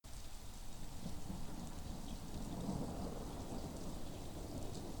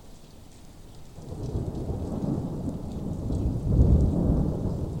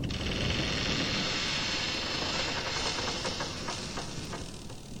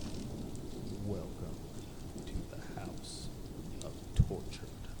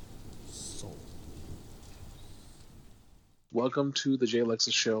welcome to the Jay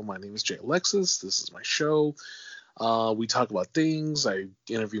Alexis Show. My name is Jay Alexis. This is my show. We talk about things. I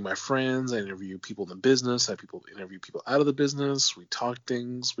interview my friends. I interview people in the business. I interview people out of the business. We talk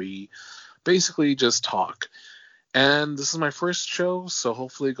things. We basically just talk. And this is my first show, so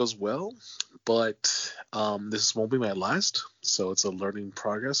hopefully it goes well. But this won't be my last, so it's a learning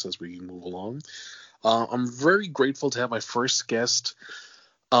progress as we move along. I'm very grateful to have my first guest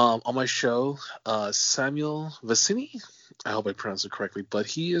on my show, Samuel Vicini. I hope I pronounced it correctly, but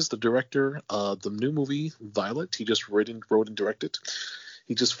he is the director of the new movie Violet. He just wrote and directed.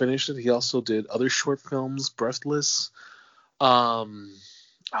 He just finished it. He also did other short films, Breathless. Oh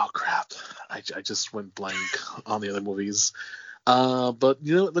crap! I just went blank on the other movies. But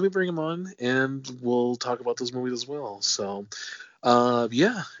let me bring him on, and we'll talk about those movies as well. So,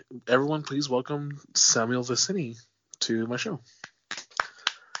 yeah, everyone, please welcome Samuel Vicini to my show.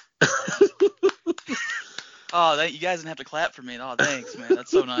 Oh, you guys didn't have to clap for me. Oh, thanks, man.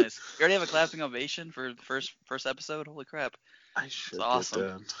 That's so nice. You already have a clapping ovation for the first episode. Holy crap! I should That's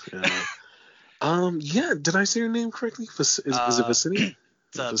awesome. Get that. Yeah. Yeah. Did I say your name correctly? Is it Vicini?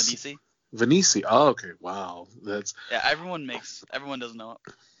 It's Vinici. Vinici. Oh, okay. Wow. Yeah. Everyone doesn't know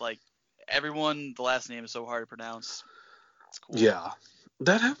it. Like everyone, the last name is so hard to pronounce. It's cool. Yeah.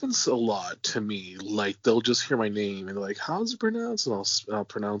 That happens a lot to me. Like they'll just hear my name and they're like, "How's it pronounced?" And I'll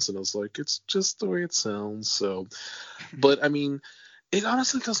pronounce it. And I was like, "It's just the way it sounds." So, but I mean, it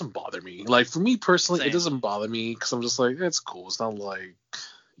honestly doesn't bother me. Like for me personally, Same. It doesn't bother me because I'm just like, it's cool. It's not like,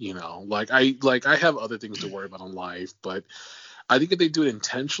 I have other things to worry about in life. But I think if they do it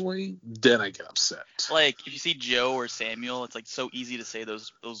intentionally, then I get upset. Like if you see Joe or Samuel, it's like so easy to say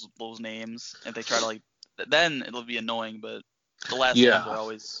those names. If they try to then it'll be annoying. But the last names are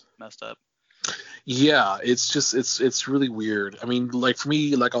always messed up. Yeah, it's really weird. I mean, like for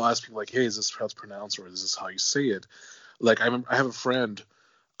me, like I'll ask people like, "Hey, is this how it's pronounced, or is this how you say it?" Like I have a friend,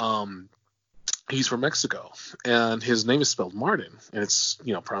 he's from Mexico, and his name is spelled Martin, and it's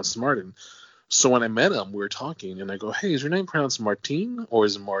pronounced Martin. So when I met him, we were talking, and I go, "Hey, is your name pronounced Martin or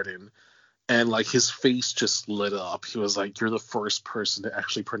is it Martin?" And like his face just lit up. He was like, "You're the first person to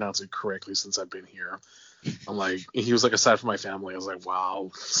actually pronounce it correctly since I've been here." I'm like, he was like, aside from my family, I was like,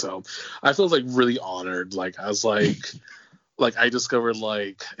 wow. So I felt like really honored. Like I was like I discovered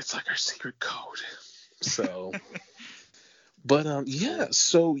like it's like our secret code. So, but yeah.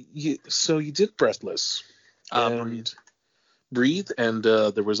 So you did Breathless and Breathe, and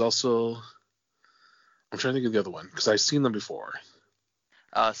there was also I'm trying to think of the other one because I've seen them before.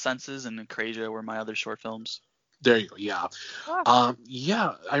 Senses and Acrasia were my other short films. There you go. Yeah.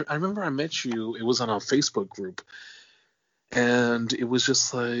 Yeah. I remember I met you. It was on a Facebook group, and it was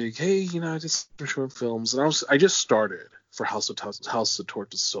just like, hey, I did some short films, and I just started for House of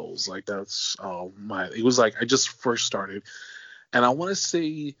Tortured Souls. Like that's it was like I just first started, and I want to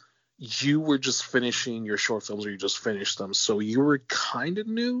say you were just finishing your short films, or you just finished them, so you were kind of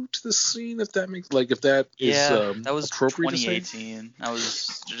new to the scene, if that makes that was appropriate 2018. To say. I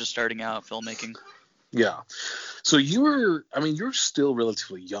was just starting out filmmaking. Yeah. So you're still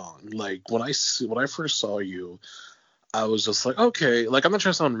relatively young. Like when I first saw you, I was just like, okay, like I'm not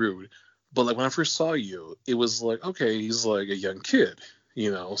trying to sound rude, but like when I first saw you, it was like, okay, he's like a young kid,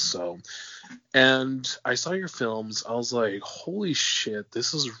 so. And I saw your films, I was like, holy shit,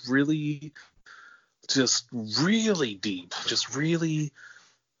 this is really just really deep. Just really,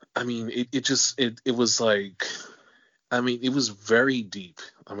 I mean, it was like, I mean, it was very deep.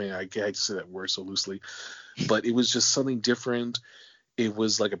 I mean, I hate to say that word so loosely, but it was just something different. It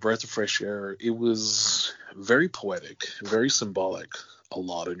was like a breath of fresh air. It was very poetic, very symbolic, a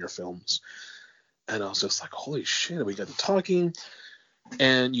lot in your films. And I was just like, holy shit, we got to talking.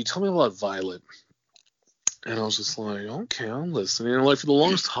 And you told me about Violet. And I was just like, okay, I'm listening. And like for the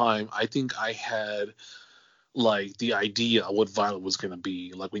longest time, I think I had like the idea of what Violet was going to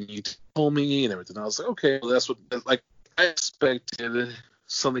be. Like when you told me and everything, I was like, okay, well, that's what, like, I expected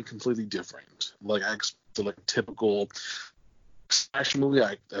something completely different. Like I expected like a typical action movie,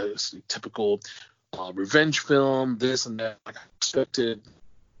 like a typical revenge film, this and that. Like I expected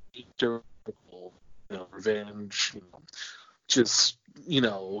typical, revenge, just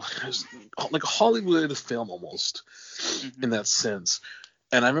like a Hollywood film almost in that sense.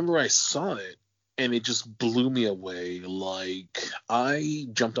 And I remember I saw it and it just blew me away. Like I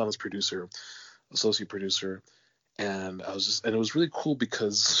jumped on as associate producer, and it was really cool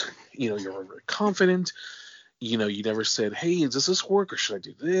because you're very confident. You never said, hey, does this work or should I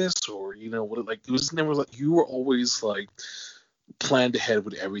do this, or what, like it was never like, you were always like planned ahead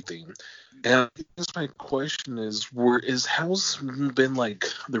with everything. And I guess my question is how's been like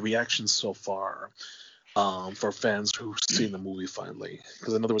the reaction so far for fans who've seen the movie finally,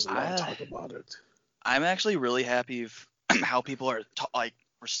 because I know there was a lot of I talk about it. I'm actually really happy how people are like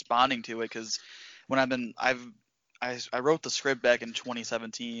responding to it, because when I wrote the script back in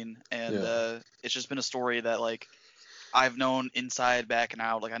 2017, and Yeah, it's just been a story that like I've known inside, back, and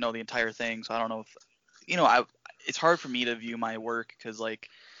out. Like I know the entire thing, so I don't know if I. It's hard for me to view my work because like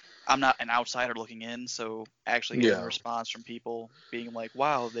I'm not an outsider looking in, so actually getting the yeah, response from people being like,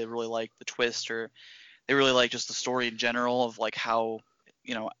 "Wow, they really like the twist," or they really like just the story in general of like how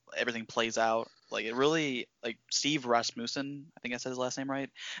everything plays out. Like it really, like Steve Rasmussen, I think I said his last name right.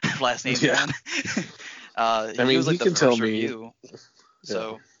 Last name yeah. man. I He mean, was he like the can tell first me. review, Yeah,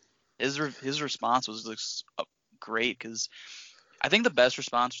 so his response was great, because I think the best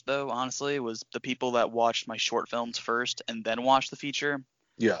response though, honestly, was the people that watched my short films first and then watched the feature.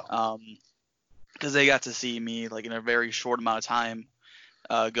 yeah, Um, because they got to see me like in a very short amount of time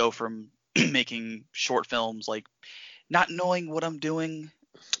go from making short films, like not knowing what I'm doing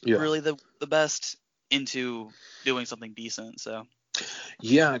yeah, really the best, into doing something decent. So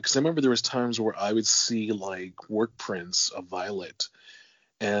yeah. Because I remember there was times where I would see like work prints of Violet,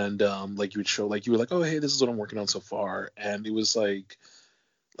 and like you would show, like you were like, oh hey, this is what I'm working on so far, and it was like,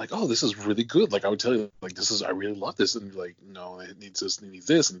 oh, this is really good. Like I would tell you, like this is, I really love this, and you're like, no, it needs this, it needs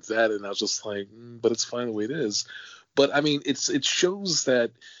this, and that, and I was just like, but it's fine the way it is. But I mean, it shows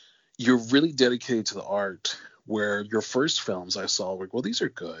that you're really dedicated to the art. Where your first films I saw were, well, these are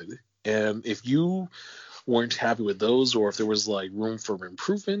good, and if you weren't happy with those, or if there was like room for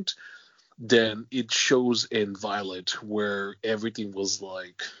improvement, then it shows in Violet where everything was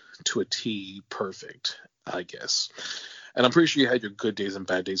like to a T perfect, I guess. And I'm pretty sure you had your good days and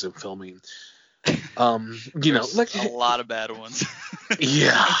bad days of filming. there's Like a lot of bad ones.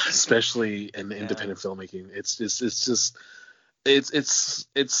 yeah, especially in Yeah. independent filmmaking. It's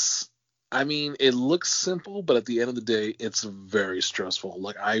I mean, it looks simple, but at the end of the day, it's very stressful.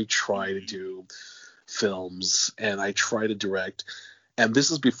 Like I try to Mhm. do films and I try to direct, and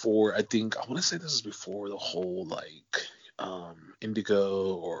this is before, I think I want to say this is before the whole like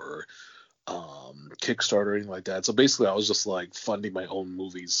Indigo or Kickstarter or anything like that. So basically, I was just like funding my own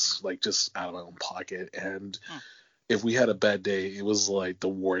movies, like just out of my own pocket. And Huh. if we had a bad day, it was like the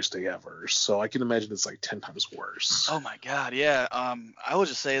worst day ever. So I can imagine it's like 10 times worse. Oh my God, yeah. I will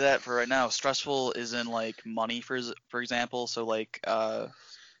just say that for right now, stressful isn't like money, for example. So like, I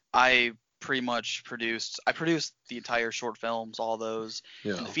I produced the entire short films, all those,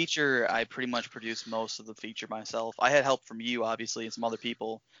 and Yeah, the feature. I pretty much produced most of the feature myself. I had help from you, obviously, and some other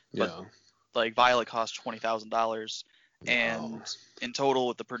people, but yeah. like Violet cost $20,000, Wow. and in total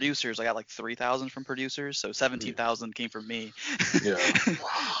with the producers, I got like 3,000 from producers, so Yeah, 17,000 came from me, yeah. and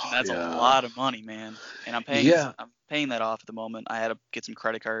Wow. that's a Yeah, lot of money, man. And yeah, I'm paying that off at the moment. I had to get some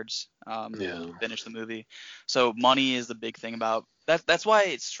credit cards yeah, to finish the movie, so money is the big thing about that. That's why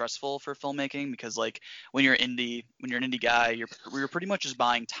it's stressful for filmmaking, because like when you're an indie guy, you're pretty much just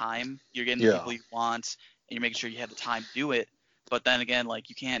buying time. You're getting the yeah, people you want, and you're making sure you have the time to do it. But then again, like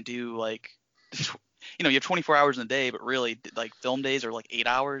you can't do like you have 24 hours in a day, but really like film days are like 8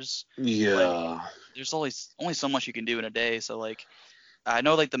 hours. Like yeah. there's only so much you can do in a day. So like I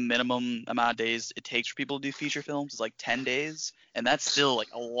know like the minimum amount of days it takes for people to do feature films is like 10 days, and that's still like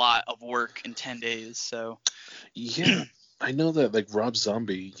a lot of work in 10 days. So Yeah, I know that like Rob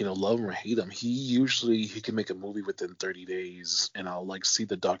Zombie, love him or hate him, he can make a movie within 30 days, and I'll like see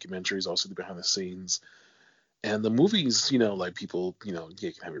the documentaries, I'll see the behind the scenes, and the movies, like people, you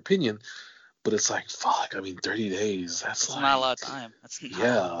can have your opinion, but it's like fuck. I mean, 30 days. That's that's not a lot like of time. That's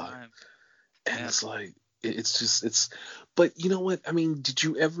not a lot of yeah, time. and Yeah. it's like it's just it's. But you know what? I mean, did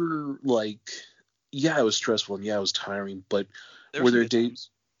you ever like? Yeah, it was stressful and yeah, it was tiring, but There were were some there good days? times.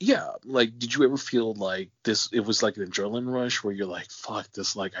 Yeah, like did you ever feel like this? It was like an adrenaline rush where you're like, "Fuck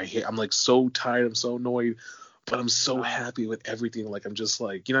this!" Like I'm like so tired, I'm so annoyed, but I'm so Uh, happy with everything. Like I'm just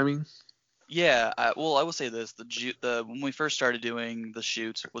like, you know what I mean? Yeah, well, I will say this: the when we first started doing the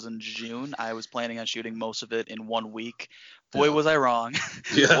shoot was in June. I was planning on shooting most of it in 1 week. Boy, Yeah, was I wrong!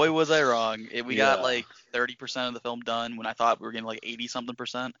 yeah, Boy, was I wrong! We got yeah, like 30% of the film done when I thought we were getting like 80 something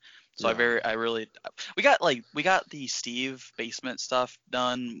percent. So yeah, I really, we got the Steve basement stuff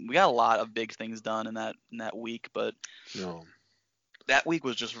done. We got a lot of big things done in that week, but no, that week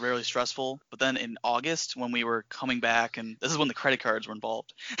was just really stressful. But then in August, when we were coming back, and this is when the credit cards were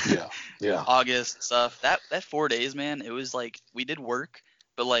involved. yeah, yeah, August stuff. That 4 days, man, it was like we did work,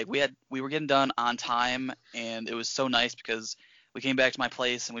 but like we were getting done on time, and it was so nice because we came back to my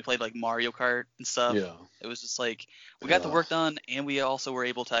place and we played like Mario Kart and stuff. yeah, It was just like we got the yeah, work done, and we also were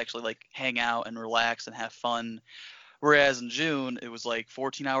able to actually like hang out and relax and have fun. Whereas in June, it was like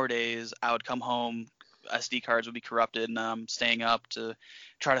 14-hour days. I would come home, SD cards would be corrupted, and I'm staying up to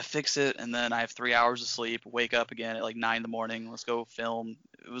try to fix it, and then I have 3 hours of sleep, wake up again at like 9 in the morning, let's go film.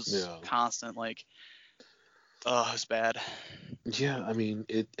 It was Yeah. constant, like, oh, it was bad. Yeah, I mean,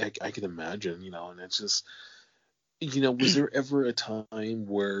 I can imagine, and it's just, was there ever a time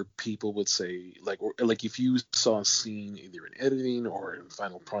where people would say, like, or like if you saw a scene either in editing or in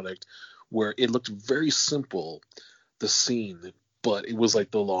final product where it looked very simple, the scene, but it was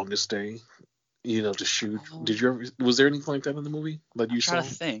like the longest day, to shoot. Was there anything like that in the movie that I'm you trying saw?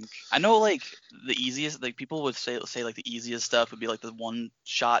 to think. I know, like, the easiest, like, people would say like the easiest stuff would be like the one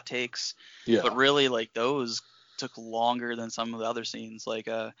shot takes, Yeah, but really, like, those took longer than some of the other scenes. Like,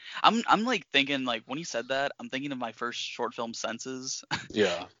 I'm like thinking, like, when he said that, I'm thinking of my first short film, Senses.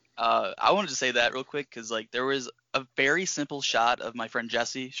 yeah, I wanted to say that real quick because, like, there was a very simple shot of my friend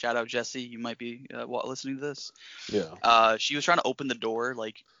Jesse. Shout out Jesse, you might be listening to this. yeah, She was trying to open the door,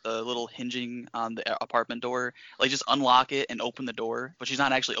 like the little hinging on the apartment door, like just unlock it and open the door, but she's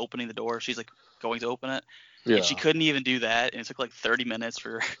not actually opening the door. She's like going to open it, and she yeah. couldn't even do that, and it took like 30 minutes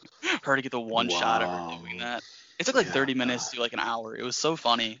for her to get the one shot of her Wow. doing that. It took like Yeah, 30 minutes to like an hour. It was so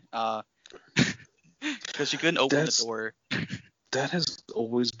funny, because she couldn't open the that's door. that has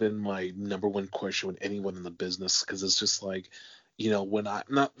always been my number one question with anyone in the business, because it's just like, when I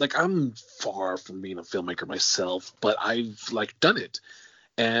not like I'm far from being a filmmaker myself, but I've like done it.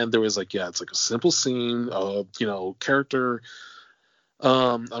 And there was like, yeah, it's like a simple scene, character.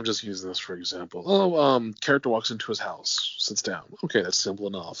 I'm just using this for example. Character walks into his house, sits down. Okay, that's simple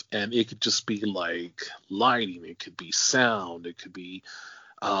enough. And it could just be like lighting, it could be sound, it could be,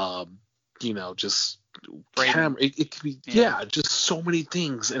 just Framing. camera. It could be, yeah, just so many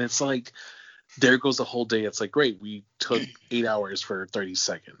things. And it's like, there goes the whole day. It's like, great, we took 8 hours for 30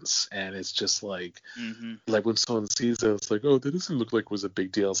 seconds, and it's just like, like when someone sees it, it's like, oh, that doesn't look like it was a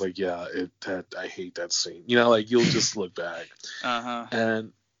big deal. It's like, yeah, I hate that scene. Like you'll just look back.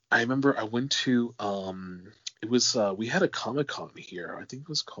 And I remember I went to it was we had a Comic-Con here. I think it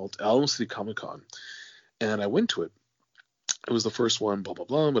was called Alamo City Comic-Con, and I went to it. It was the first one, blah blah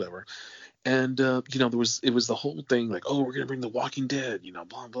blah, whatever. And it was the whole thing like, oh, we're gonna bring The Walking Dead,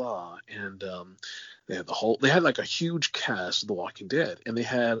 blah blah. And they had like a huge cast of The Walking Dead, and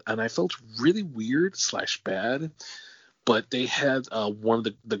I felt really weird / bad, but they had one of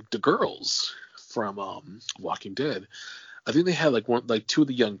the girls from Walking Dead. I think they had like two of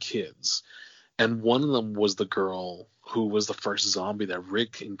the young kids, and one of them was the girl who was the first zombie that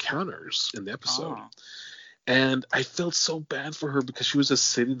Rick encounters in the episode. Oh. And I felt so bad for her because she was just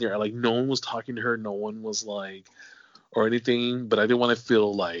sitting there. Like, no one was talking to her. No one was like, or anything. But I didn't want to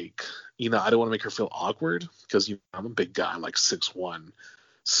feel like, I didn't want to make her feel awkward because, I'm a big guy. I'm like 6'1".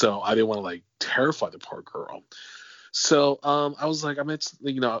 So I didn't want to like terrify the poor girl. So I was like, I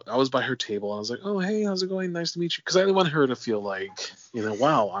was by her table. I was like, oh, hey, how's it going? Nice to meet you. Because I didn't want her to feel like,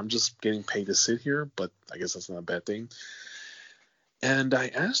 wow, I'm just getting paid to sit here. But I guess that's not a bad thing. And I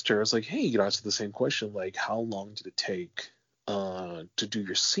asked her, I was like, hey, I asked her the same question, like, how long did it take to do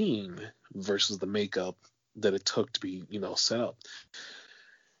your scene versus the makeup that it took to be, set up?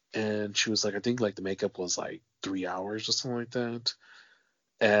 And she was like, I think like the makeup was like 3 hours or something like that.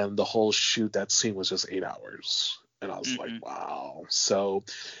 And the whole shoot, that scene was just 8 hours. And I was like, wow. So,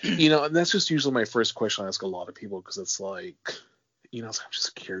 and that's just usually my first question I ask a lot of people, because it's like, I'm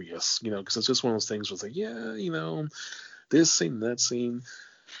just curious, because it's just one of those things where it's like, yeah, this scene, that scene.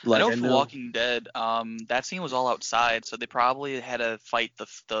 Like, I know for Walking Dead, that scene was all outside, so they probably had to fight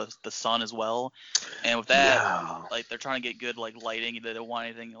the sun as well. And with that, like, they're trying to get good like lighting. They don't want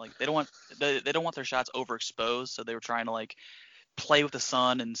anything like they don't want their shots overexposed, so they were trying to like play with the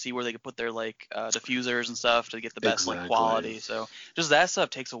sun and see where they could put their like diffusers and stuff to get the best like quality. So just that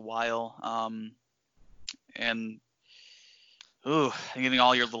stuff takes a while. And getting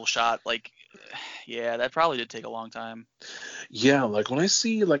all your little shot, like, yeah, that probably did take a long time. Yeah, like when I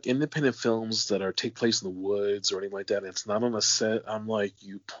see like independent films that take place in the woods or anything like that, and it's not on a set, I'm like,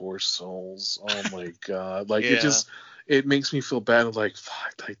 you poor souls. Oh my god. Like it makes me feel bad. I'm like,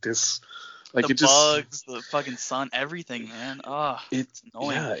 fuck, like this, like the it just bugs, the fucking sun, everything, man. It's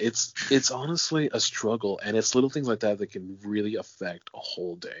annoying. Yeah, it's honestly a struggle, and it's little things like that can really affect a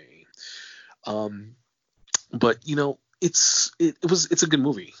whole day. But it's a good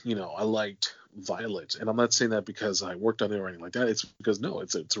movie. I liked Violet, and I'm not saying that because I worked on it or anything like that. It's because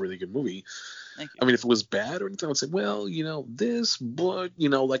it's a really good movie. Thank you. I mean, if it was bad or anything, I would say, well, this, but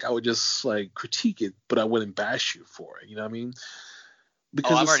like I would just like critique it, but I wouldn't bash you for it. You know what I mean?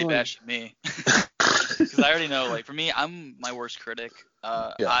 Because I'm already bashing me. Because I already know, like, for me, I'm my worst critic.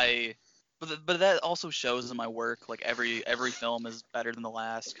 but that also shows in my work. Like every film is better than the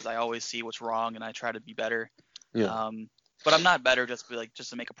last because I always see what's wrong and I try to be better. Yeah. But I'm not better just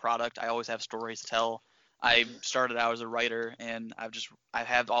to make a product. I always have stories to tell. I started out as a writer and I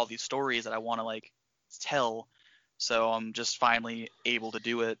have all these stories that I want to like tell. So I'm just finally able to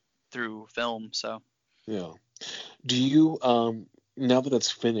do it through film. So Yeah. Do you now that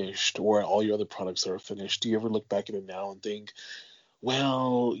it's finished, or all your other products that are finished, do you ever look back at it now and think,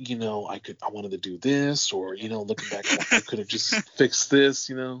 well, I wanted to do this, or yeah. looking back, I could have just fixed this,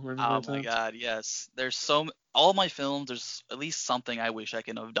 or anything Oh like my that? God, yes. There's all my films. There's at least something I wish I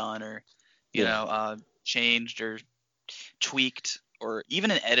could have done, or Yeah. changed or tweaked, or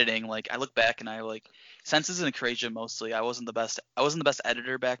even in editing. Like I look back and I like Senses and Creation mostly. I wasn't the best. I wasn't the best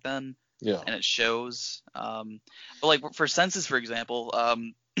editor back then, Yeah. and it shows. But like for Senses, for example,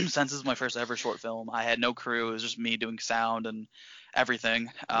 Senses is my first ever short film. I had no crew. It was just me doing sound and everything.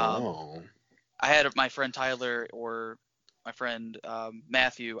 Wow. I had my friend Tyler or my friend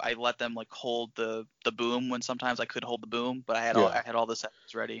Matthew. I let them like hold the boom when sometimes I could hold the boom, but Yeah. I had all the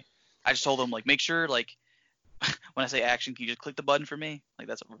settings ready. I just told them like make sure like when I say action, can you just click the button for me? Like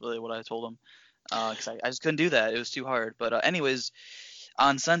that's really what I told them because I just couldn't do that. It was too hard. But anyways,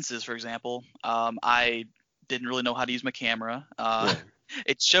 on Senses, for example, I didn't really know how to use my camera. Yeah.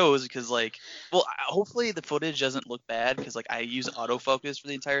 It shows because like, well, hopefully the footage doesn't look bad because like I use autofocus for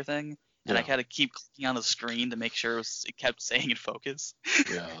the entire thing, and I Yeah. kind of keep clicking on the screen to make sure it kept saying in focus.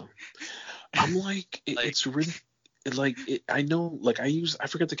 Yeah. I'm like, Like, it's really I know, like I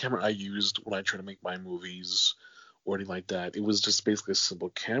forget the camera I used when I tried to make my movies or anything like that. It was just basically a simple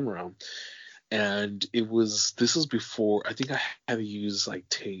camera, and this was before I think I had to use like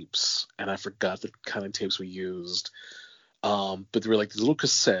tapes, and I forgot the kind of tapes we used. But they were like these little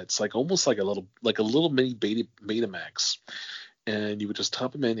cassettes, like almost like a little mini Betamax, and you would just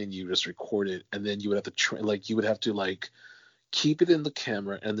top them in and you just record it, and then you would have to you would have to like keep it in the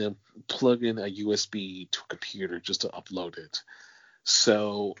camera and then plug in a USB to a computer just to upload it.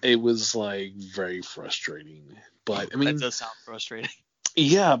 So it was like very frustrating. But I that mean, does sound frustrating.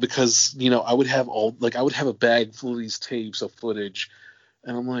 yeah, because I would have a bag full of these tapes of footage,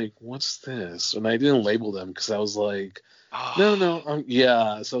 and I'm like, what's this? And I didn't label them because I was like, no, Oh, no,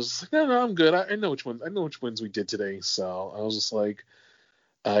 yeah. So I was just like, no, no, I'm good. I know which ones. I know which ones we did today. So I was just like,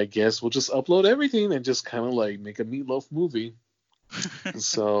 I guess we'll just upload everything and just kind of like make a Meatloaf movie.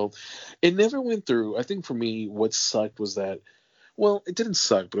 So it never went through. I think for me, what sucked was that, well, it didn't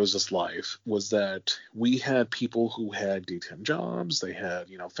suck, but it was just life, was that we had people who had daytime jobs, they had,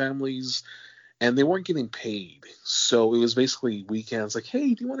 families, and they weren't getting paid. So it was basically weekends like,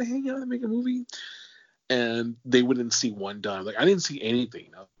 hey, do you want to hang out and make a movie? And they wouldn't see one dime. Like, I didn't see anything.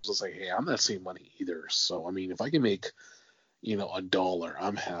 I was just like, hey, I'm not seeing money either. So, I mean, if I can make, $1,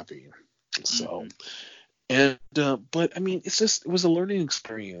 I'm happy. So, mhm. and but I mean, it was a learning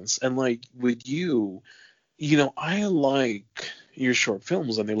experience. And like with you, I like your short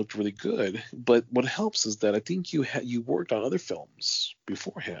films and they looked really good. But what helps is that I think you worked on other films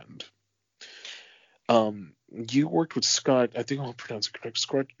beforehand. You worked with Scott. I think I'll pronounce it correct.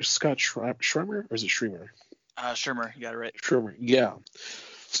 Scott Schremer, or is it Schremer? Shermer, you got it right. Schremer. Yeah.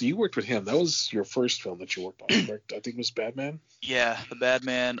 So you worked with him. That was your first film that you worked on, correct? I think it was Batman. Yeah, The Bad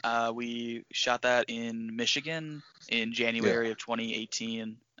Man. We shot that in Michigan in Yeah. January of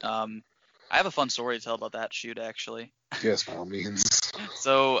 2018. I have a fun story to tell about that shoot actually. Yes, by all means.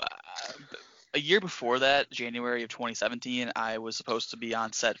 So a year before that, January of 2017, I was supposed to be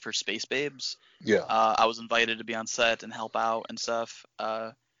on set for Space Babes. Yeah. I was invited to be on set and help out and stuff.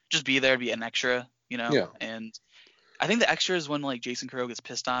 Just be there to be an extra, Yeah. And I think the extra is when like Jason Crow gets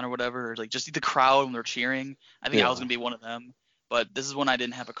pissed on or whatever, or like just the crowd when they're cheering. I think I was Yeah. gonna be one of them, but this is when I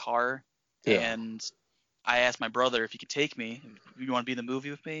didn't have a car, Yeah. and I asked my brother if he could take me. You want to be in the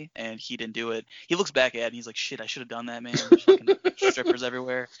movie with me? And he didn't do it. He looks back at it and he's like, "Shit, I should have done that, man. There's fucking strippers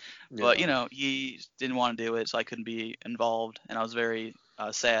everywhere." But Yeah. he didn't want to do it, so I couldn't be involved, and I was very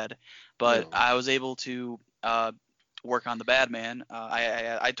sad. But Yeah. I was able to work on The Bad Man.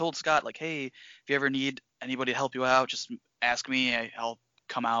 I told Scott like, "Hey, if you ever need anybody to help you out, just ask me. I'll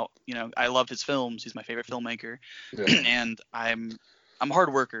come out." I love his films. He's my favorite filmmaker, Yeah. and I'm a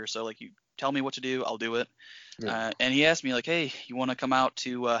hard worker. So like, you tell me what to do, I'll do it. Yeah. And he asked me like, "Hey, you want to come out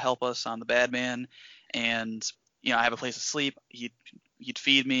to help us on The Bad Man?" And I have a place to sleep. He'd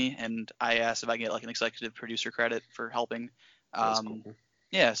feed me, and I asked if I could get like an executive producer credit for helping. That's cool.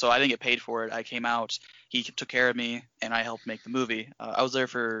 Yeah, so I didn't get paid for it. I came out, he took care of me, and I helped make the movie. I was there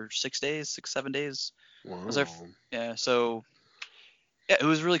for 6 days, 6, 7 days. I was there. Wow. Yeah, so yeah, it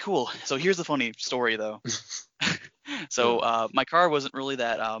was really cool. So here's the funny story though. So Yeah. my car wasn't really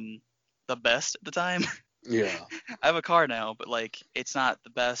that the best at the time. Yeah. I have a car now, but like it's not the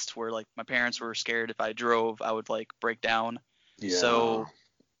best. Where like my parents were scared if I drove, I would like break down. Yeah. So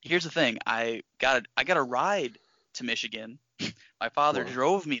here's the thing: I got a ride to Michigan. My father Wow.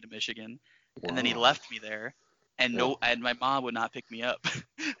 drove me to Michigan, and then he Wow. left me there. And Yeah. no, and my mom would not pick me up,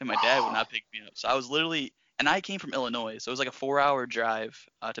 and my dad would not pick me up. So I was literally, and I came from Illinois, so it was like a 4-hour drive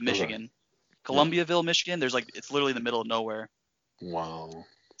to Okay. Michigan, Yeah. Columbiaville, Michigan. There's like it's literally in the middle of nowhere. Wow.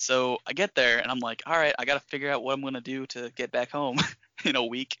 So I get there and I'm like, all right, I got to figure out what I'm gonna do to get back home in a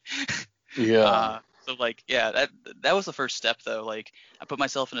week. Yeah. So like, yeah, that was the first step though. Like I put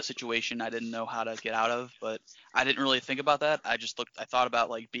myself in a situation I didn't know how to get out of, but I didn't really think about that. I thought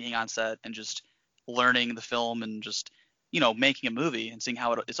about like being on set and just learning the film and just, making a movie and seeing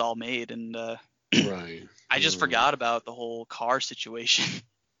how it's all made. And Right. I just forgot about the whole car situation.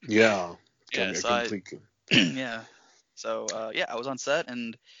 Yeah. Yeah. I So completely. yeah. So yeah, I was on set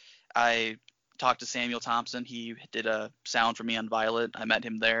and I talked to Samuel Thompson. He did a sound for me on Violet. I met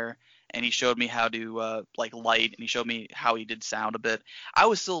him there, and he showed me how to like light, and he showed me how he did sound a bit. I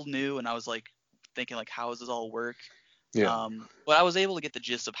was still new, and I was like thinking like, how does this all work? Yeah. But I was able to get the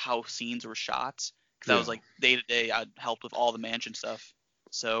gist of how scenes were shot because I was Yeah. like day to day. I helped with all the mansion stuff,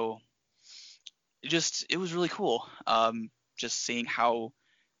 so it was really cool. Just seeing how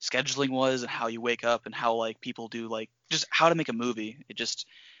scheduling was and how you wake up and how like people do like just how to make a movie. It just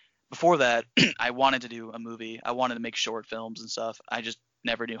before that, I wanted to do a movie. I wanted to make short films and stuff. I just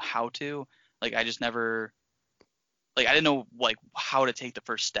never knew how to. Like I just never like I didn't know like how to take the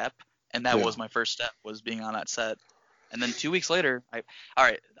first step, and that Yeah. was my first step was being on that set. And then 2 weeks later, all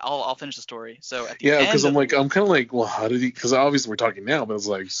right, I'll finish the story. So at the Yeah, because end of the I'm week, kind of like, well, how did he? Because obviously we're talking now, but it's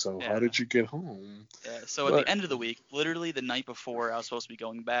like, so how yeah, did you get home? yeah. So at the But end of the week, literally the night before I was supposed to be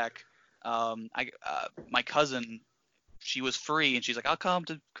going back, my cousin, she was free and she's like, I'll come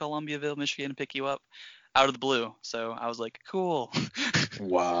to Columbiaville, Michigan, and pick you up out of the blue. So I was like, cool.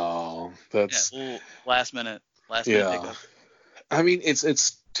 wow, Yeah, that's little last minute yeah. pickup. I mean,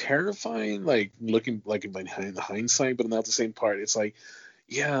 it's terrifying, like looking like in the hindsight, but not the same part. It's like,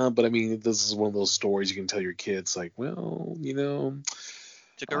 yeah, but I mean, this is one of those stories you can tell your kids, like, well,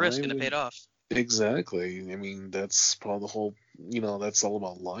 Took a risk I and it would paid off. exactly. I mean, that's part of the whole, that's all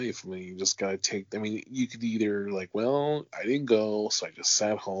about life. I mean, you just gotta take. I mean, you could either like, well, I didn't go, so I just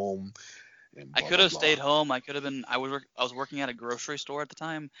sat home and I blah could blah have blah. stayed home. I could have been. I was working at a grocery store at the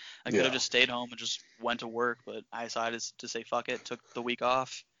time. I could have Yeah. just stayed home and just went to work, but I decided to say fuck it. Took the week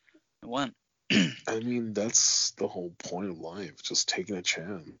off and went. I mean, that's the whole point of life, just taking a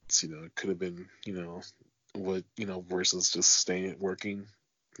chance. It could have been, what, versus just staying working.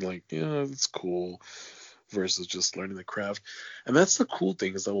 Like, yeah, it's cool. Versus just learning the craft. And that's the cool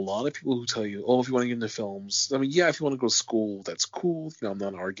thing is that a lot of people who tell you, oh, if you want to get into films, I mean, yeah, if you want to go to school, that's cool. I'm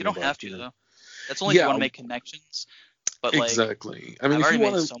not You arguing don't have about, to though. That's only if you want yeah, to make connections. But like, exactly. I mean, I've if you already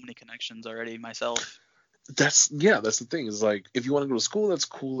want made to so many connections already myself. that's the thing is like if you want to go to school that's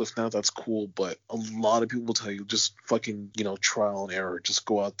cool, if not that's cool, but a lot of people will tell you just fucking trial and error, just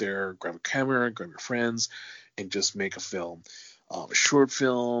go out there, grab a camera, grab your friends, and just make a film, a short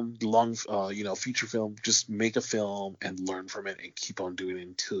film, long feature film, just make a film and learn from it and keep on doing it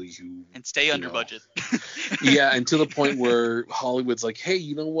until And stay you under know budget. yeah, until the point where Hollywood's like, hey,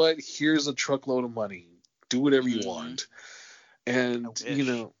 you know what, here's a truckload of money, do whatever you Hmm. want. I And wish.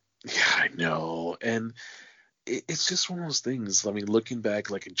 yeah, I know. And it's just one of those things. I mean, looking back,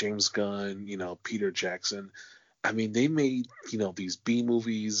 like a James Gunn, Peter Jackson. I mean, they made these B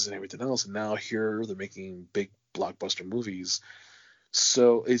movies and everything else, and now here they're making big blockbuster movies.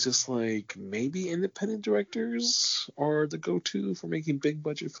 So it's just like maybe independent directors are the go-to for making big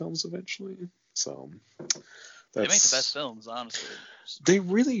budget films eventually. So They make the best that's films, honestly. they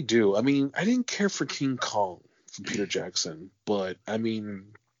really do. I mean, I didn't care for King Kong from Peter Jackson, but I mean,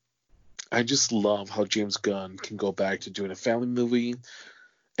 I just love how James Gunn can go back to doing a family movie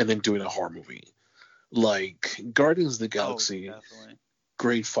and then doing a horror movie. Like Guardians of the Oh, Galaxy, definitely.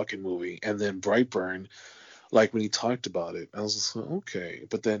 great fucking movie. And then Brightburn, like when he talked about it, I was just like, okay.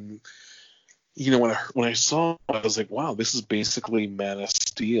 But then, when I saw it, I was like, wow, this is basically Man of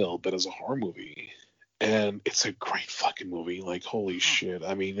Steel, but as a horror movie. And it's a great fucking movie. Like, holy Huh. shit.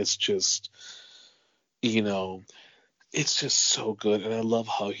 I mean, you know, it's just so good. And I love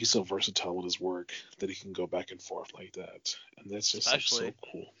how he's so versatile with his work that he can go back and forth like that. And that's just like so Especially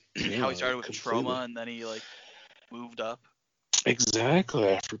cool. how he Yeah, started with completely. Trauma and then he like moved up.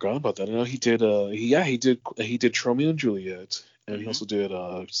 Exactly. I forgot about that. I know he did. He did Romeo and Juliet, and he Hmm. also did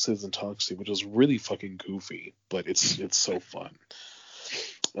Citizen Toxie, which was really fucking goofy, but it's so fun.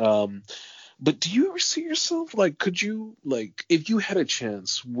 Um, But do you ever see yourself like? Could you like, if you had a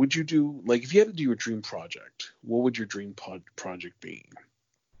chance, would you do like, if you had to do your dream project? What would your dream project be?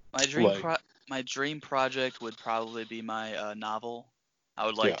 My dream Like, pro my dream project would probably be my novel. I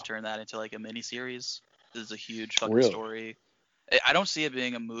would like yeah, to turn that into like a mini series. This is a huge fucking really, story. I don't see it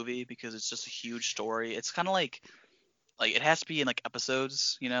being a movie because it's just a huge story. It's kind of like it has to be in like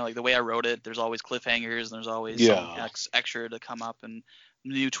episodes, you know, like the way I wrote it. There's always cliffhangers and there's always some yeah, extra to come up and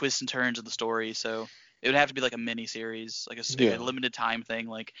new twists and turns of the story. So it would have to be like a mini series, like a yeah. limited time thing.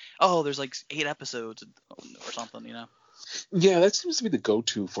 Like, oh, there's like 8 episodes or something, you know. Yeah, that seems to be the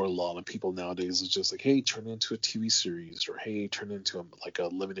go-to for a lot of people nowadays. It's just like, hey, turn it into a TV series, or hey, turn it into like a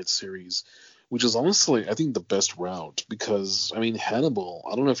limited series, which is honestly, I think, the best route because, I mean, Hannibal.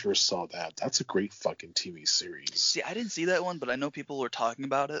 I don't know if you ever saw that. That's a great fucking TV series. See, I didn't see that one, but I know people were talking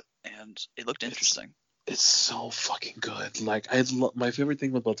about it, and it looked It's interesting. it's so fucking good. Like, my favorite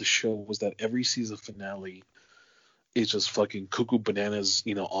thing about the show was that every season finale is just fucking cuckoo bananas,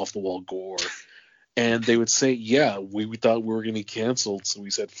 off the wall gore. And they would say, yeah, we thought we were going to be canceled, so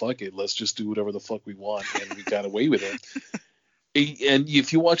we said, fuck it, let's just do whatever the fuck we want, and we got away with it. And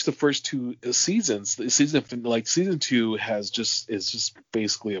if you watch the first two seasons, season two is just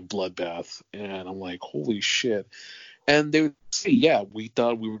basically a bloodbath, and I'm like, holy shit. And they would say, yeah, we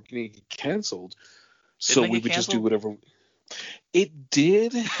thought we were going to get canceled, Didn't so they we get would just do canceled? whatever. It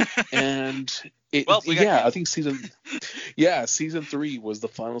did, and Well, we got yeah, I canceled. think season three was the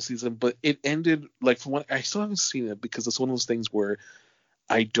final season, but it ended like, from what I still haven't seen it because it's one of those things where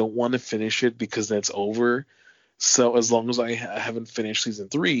I don't want to finish it because that's over. So as long as I haven't finished season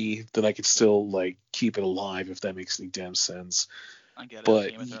three, then I can still like keep it alive, if that makes any damn sense. I get it.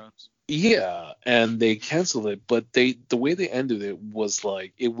 But Game of Thrones. yeah, and they canceled it, but the way they ended it was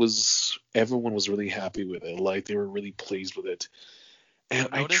like, it was, everyone was really happy with it, like they were really pleased with it. And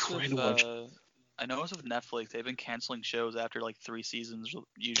I've I noticed try with to watch. Netflix, they've been canceling shows after like 3 seasons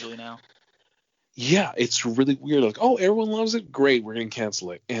usually now. Yeah, it's really weird. Like, oh, everyone loves it. Great, we're gonna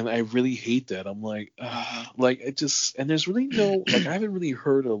cancel it. And I really hate that. I'm like, Hmm. like, it just, and there's really no, like, I haven't really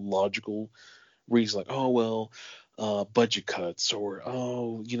heard a logical reason. Like, oh well, budget cuts, or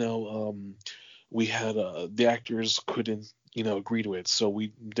oh, we had the actors couldn't, agree to it, so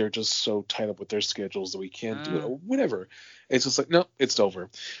they're just so tied up with their schedules that we can't do it, Uh, or whatever. It's just like, no, it's over.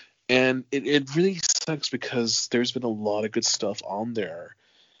 And it really sucks because there's been a lot of good stuff on there,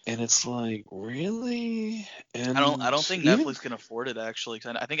 and it's like, really? I don't And think even, Netflix can afford it actually.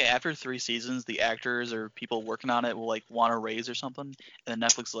 'Cause I think after 3 seasons, the actors or people working on it will like want a raise or something, and then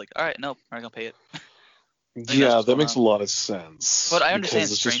Netflix is like, all right, nope, we're not gonna pay it. I think that's yeah, what's that going makes on. a lot of But sense I because understand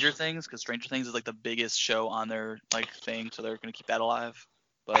it's just, Stranger Things because Stranger Things is like the biggest show on their like thing, so they're gonna keep that alive.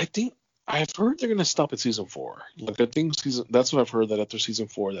 I But think I've heard they're gonna stop at season four. Like, I think that's what I've heard, that after season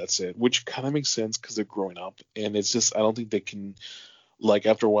four, that's it, which kind of makes sense because they're growing up, and it's just, I don't think they can, like,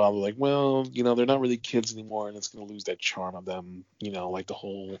 after a while, they're like, well, they're not really kids anymore, and it's gonna lose that charm of them, like the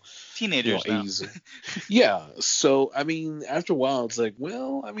whole, teenagers now. 80s. Yeah, so I mean, after a while, it's like,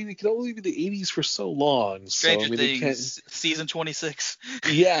 well, I mean, it could only be the 80s for so long, so I Stranger mean, they can't. Things season 26.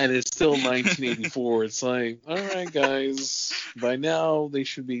 Yeah, and it's still 1984. It's like, all right, guys, by now they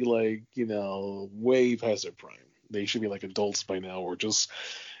should be like, way past their prime. They should be like adults by now, or just,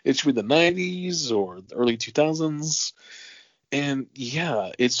 it should be the 90s or the early 2000s. And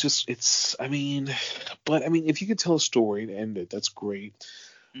yeah, I mean, but I mean, if you could tell a story and end it, that's great.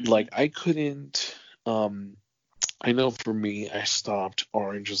 Hmm. Like, I couldn't, um, I know for me, I stopped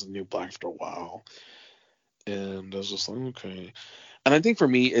Orange is the New Black after a while, and I was just like, okay. And I think for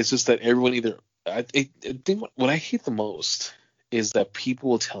me, it's just that everyone either, I think what I hate the most is that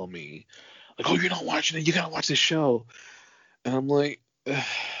people will tell me, like, oh, you're not watching it, you gotta watch this show. And I'm like,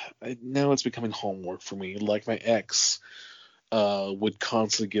 now it's becoming homework for me. Like, my ex would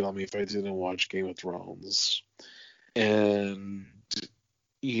constantly get on me if I didn't watch Game of Thrones. And,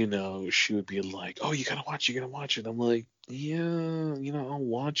 she would be like, oh, you gotta watch it. I'm like, yeah, I'll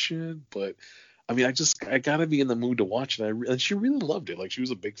watch it, but I mean, I gotta be in the mood to watch it. And she really loved it. Like, she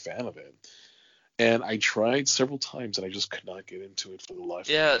was a big fan of it. And I tried several times, and I just could not get into it for the life of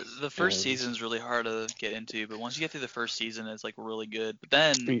Yeah, me. the first And season is really hard to get into, but once you get through the first season, it's like really good. But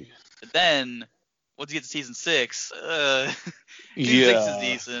then once you get to season 6, season 6 is yeah,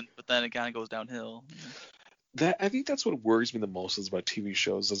 decent, but then it kind of goes downhill. that I think that's what worries me the most is about TV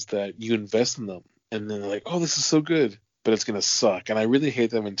shows, is that you invest in them, and then they're like, oh, this is so good, but it's gonna suck. And I really hate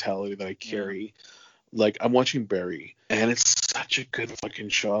that mentality that I Yeah. carry. Like, I'm watching Barry, and it's such a good fucking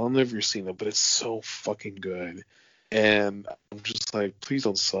show. I don't know if you've seen it, but it's so fucking good. And I'm just like, please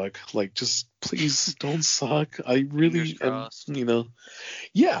don't suck. Like, just please don't suck. I Fingers really am, crossed.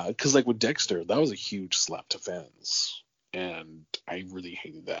 Yeah, because like with Dexter, that was a huge slap to fans, and I really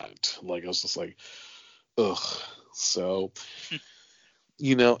hated that. Like, I was just like, ugh. So,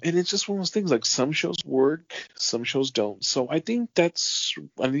 and it's just one of those things. Like, some shows work, some shows don't. So I think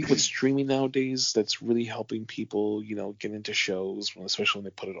with streaming nowadays, that's really helping people, get into shows, especially when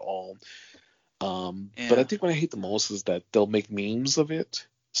they put it all. But I Yeah. think what I hate the most is that they'll make memes of it.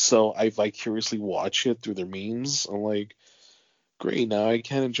 So I vicariously watch it through their memes. I'm like, great, now I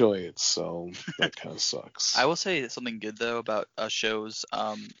can't enjoy it. So that kind of I sucks. will say something good though about shows.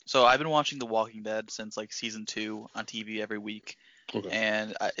 So I've been watching The Walking Dead since like season 2 on TV every week, Okay.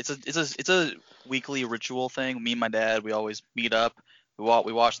 and it's a weekly ritual thing. Me and my dad, we always meet up. We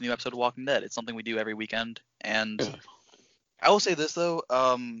watch the new episode of Walking Dead. It's something we do every weekend. And Yeah. I will say this though,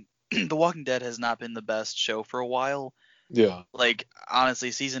 The Walking Dead has not been the best show for a while. Yeah. Like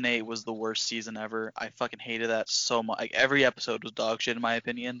honestly, season 8 was the worst season ever. I fucking hated that so much. Like every episode was dog shit in my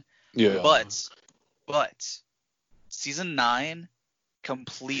opinion. Yeah. But season 9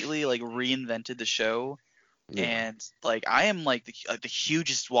 completely like reinvented the show, Yeah. and like I am like the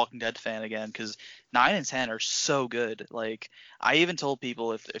hugest Walking Dead fan again because 9 and 10 are so good. Like I even told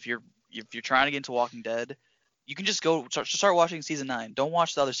people if you're trying to get into Walking Dead, you can just start watching season 9. Don't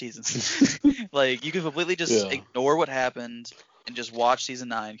watch the other seasons. Like you can completely just Yeah. ignore what happened and just watch season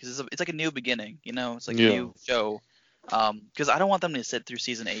 9 because it's like a new beginning. It's like a Yeah. new show. Because I don't want them to sit through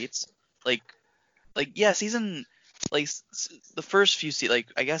season 8. Like yeah, season like the first few like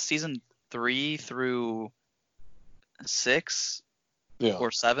I guess season 3 through 6 Yeah.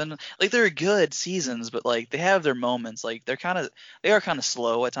 or 7, like they're good seasons, but like they have their moments. Like they are kind of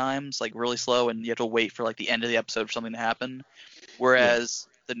slow at times, like really slow, and you have to wait for like the end of the episode for something to happen. Yeah. Whereas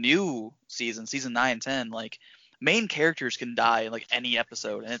the new season 9 and 10, like main characters can die in like any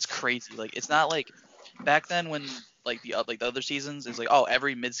episode, and it's crazy. Like it's not like back then when like the other seasons is like, oh,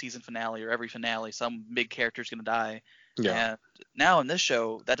 every mid-season finale or every finale some big character's gonna die, Yeah. and now in this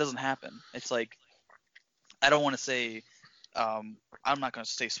show that doesn't happen. It's like I don't want to say I'm not gonna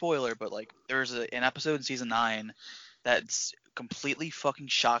say spoiler, but like there's an episode in season 9 that's completely fucking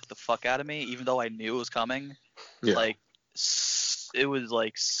shocked the fuck out of me, even though I knew it was coming. Yeah. Like it was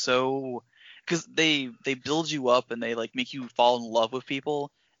like so because they build you up and they like make you fall in love with people,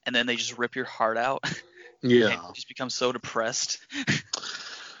 and then they just rip your heart out and you Yeah. just become so depressed.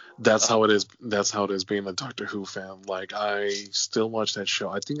 That's uh, how it is. That's how it is being a Doctor Who fan. Like, I still watch that show.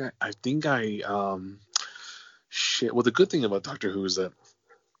 I think I shit. Well, the good thing about Doctor Who is that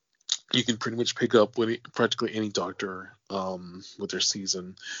you can pretty much pick up with practically any Doctor with their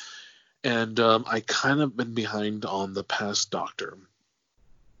season. And I kind of been behind on the past Doctor,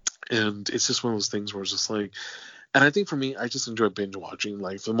 and it's just one of those things where it's just like, and I think for me, I just enjoy binge watching.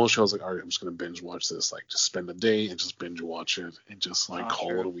 Like, for most shows, like, all right, I'm just gonna binge watch this. Like, just spend a day and just binge watch it and just like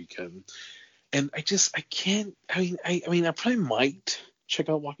call it true. a weekend. And I can't. I mean, I probably might check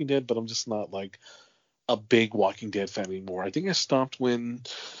out Walking Dead, but I'm just not like a big Walking Dead fan anymore. I think I stopped when.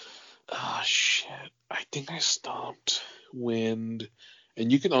 Ah, shit. I think I stopped when.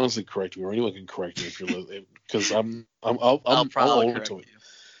 And you can honestly correct me, or anyone can correct me if you're because I'll all probably over correct to it.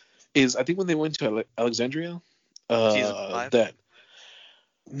 you. Is I think when they went to Alexandria, Season 5. that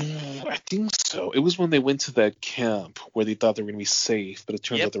I think so. It was when they went to that camp where they thought they were going to be safe, but it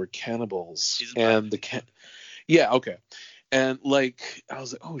turns Yep. out they were cannibals. Season 5. And yeah, okay. And like, I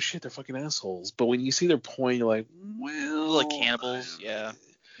was like, oh shit, they're fucking assholes. But when you see their point, you're like, well, Like cannibals, yeah.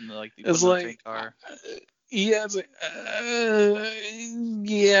 And like they put it's them in a train like, car. yeah, it's like,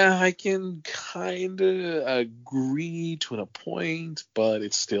 yeah, I can kind of agree to a point, but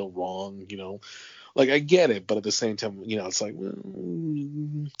it's still wrong. Like, I get it, but at the same time, it's like, well,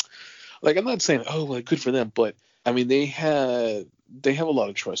 like, I'm not saying, oh, like, good for them, but I mean, they have a lot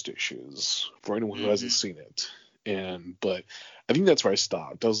of trust issues for anyone who hasn't Hmm. seen it, but I think that's where I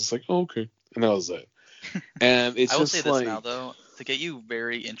stopped. I was just like, oh, okay, and that was it. And it's I will say just this now like, though, to get you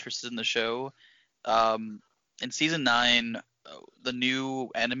very interested in the show. In season 9, the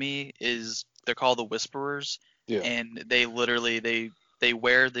new enemy is they're called the Whisperers, yeah, and they literally they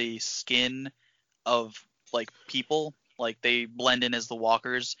wear the skin of like people, like they blend in as the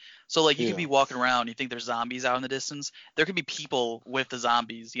walkers. So like you could yeah, be walking around, you think there's zombies out in the distance. There could be people with the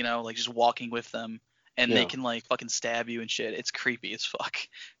zombies, like just walking with them, and they yeah, can like fucking stab you and shit. It's creepy as fuck.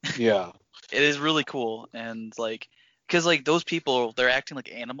 yeah, It is really cool, and like because like those people they're acting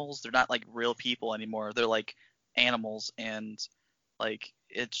like animals. They're not like real people anymore. They're like animals, and like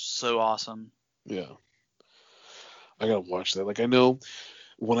it's so awesome. yeah. I gotta watch that. Like, I know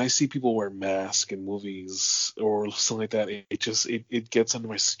when I see people wear masks in movies or something like that, it gets under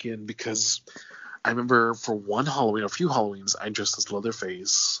my skin because I remember for one Halloween, a few Halloweens, I dressed as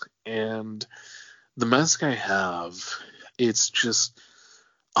Leatherface, and the mask I have, it's just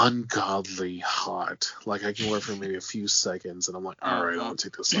ungodly hot. Like I can wear it for maybe a few seconds, and I'm like, all right, I'll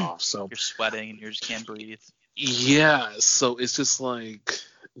take this off. So You're sweating and you just can't breathe. yeah, so it's just like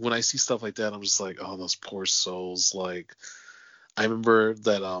when I see stuff like that, I'm just like, oh, those poor souls. Like I remember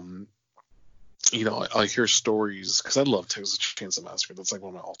that I hear stories because I love Texas Chainsaw Massacre. That's like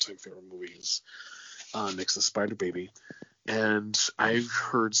one of my all-time favorite movies, next to Spider Baby. And I've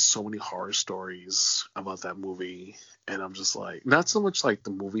heard so many horror stories about that movie, and I'm just like, not so much like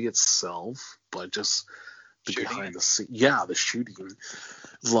the movie itself, but just the Shooting behind it. the scene. Yeah, the shooting.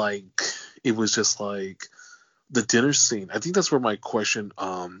 Like it was just like the dinner scene. I think that's where my question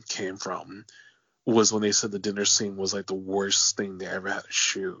came from. Was when they said the dinner scene was like the worst thing they ever had to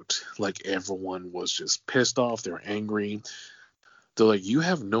shoot. Like everyone was just pissed off. They were angry. They're like, you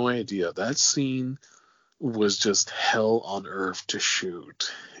have no idea. That scene was just hell on earth to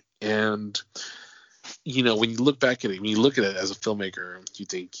shoot. And when you look back at it, when you look at it as a filmmaker, you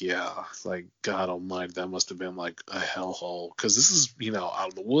think, yeah, like God Almighty, that must have been like a hellhole. Because this is out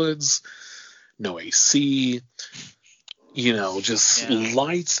in the woods, no AC. Just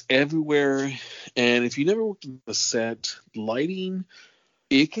lights everywhere. And if you never worked in the set, lighting,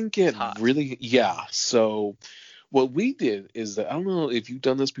 it can get really, yeah. So what we did is that, I don't know if you've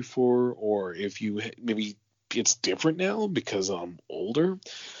done this before or if you maybe it's different now because I'm older,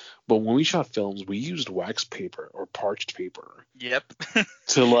 but when we shot films, we used wax paper or parched paper. Yep.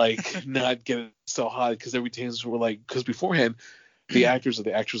 To like not get it so hot because every time we're like, because beforehand, the actors or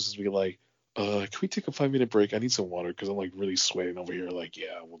the actresses would be like, can we take a 5-minute break? I need some water because I'm like really sweating over here. Like,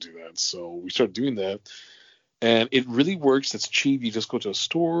 yeah, we'll do that. So we started doing that. And it really works. It's cheap. You just go to a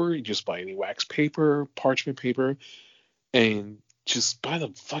store, you just buy any wax paper, parchment paper, and just buy the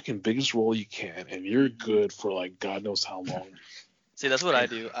fucking biggest roll you can, and you're good for like God knows how long. See, that's what I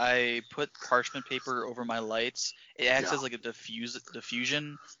do. I put parchment paper over my lights. It acts as like a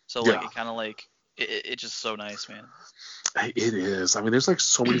diffusion. So like it kind of like it's just so nice, man. It is. I mean, there's like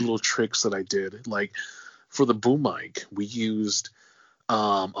so many little tricks that I did. Like for the boom mic, we used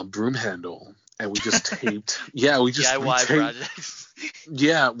a broom handle, and we just taped. DIY projects.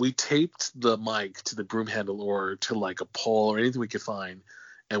 We taped the mic to the broom handle or to like a pole or anything we could find,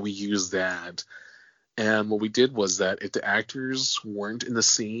 and we used that. And what we did was that if the actors weren't in the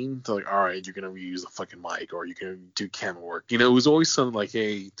scene, they're like, all right, you're going to reuse the fucking mic or you're going to do camera work. It was always something like,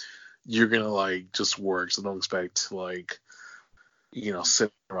 hey, you're going to like just work. So don't expect like,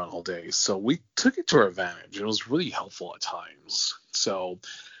 sit around all day. So we took it to our advantage. It was really helpful at times. So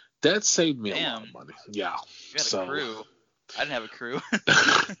that saved me a lot of money. Yeah. You had a crew. I didn't have a crew.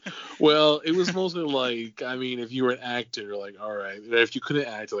 Well, it was mostly like, I mean, if you were an actor, like, all right. If you couldn't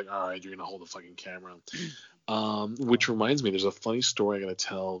act, like, all right, you're gonna hold the fucking camera. Which reminds me, there's a funny story I gotta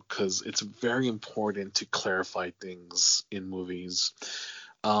tell because it's very important to clarify things in movies.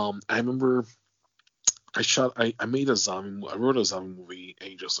 I remember I made a zombie. I wrote a zombie movie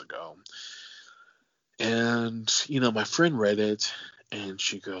ages ago, and my friend read it, and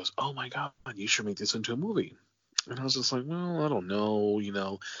she goes, "Oh my god, you should make this into a movie." And I was just like, well, I don't know,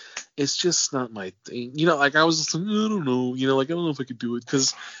 it's just not my thing. Like I was just like, I don't know, like I don't know if I could do it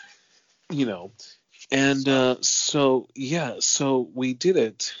because, and so we did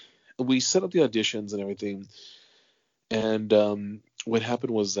it. We set up the auditions and everything. And what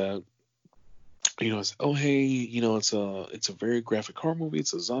happened was that, it's, oh, hey, it's a very graphic horror movie.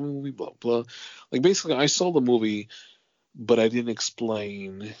 It's a zombie movie, blah, blah. Like basically I saw the movie, but I didn't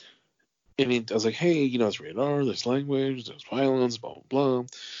explain. I was like, hey, it's rated R, there's language, there's violence, blah, blah, blah.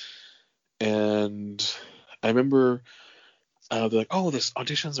 And I remember they're like, oh, this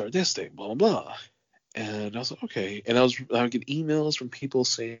auditions are this thing, blah, blah, blah. And I was like, okay. And I would get emails from people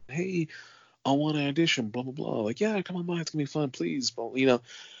saying, hey, I want to audition, blah, blah, blah. Like, yeah, come on by, it's going to be fun, please. Blah,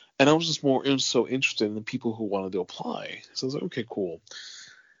 And I was just so interested in the people who wanted to apply. So I was like, okay, cool.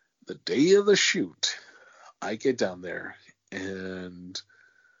 The day of the shoot, I get down there, and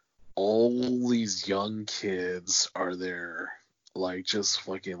all these young kids are there, like just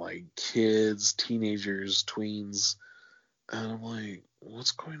fucking like kids, teenagers, tweens, and I'm like,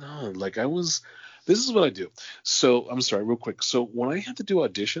 what's going on? Like this is what I do. So I'm sorry, real quick. So when I have to do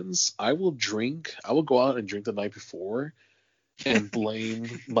auditions, I will go out and drink the night before and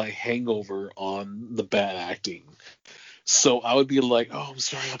blame my hangover on the bad acting. So I would be like, oh, I'm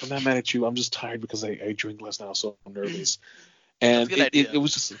sorry, I'm not mad at you. I'm just tired because I drank last night, so I'm nervous. That's a And good it idea.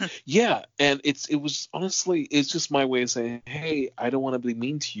 was just, yeah, and it was honestly, it's just my way of saying, hey, I don't want to be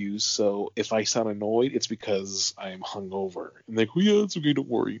mean to you, so if I sound annoyed, it's because I'm hungover. And like, oh yeah, it's okay, don't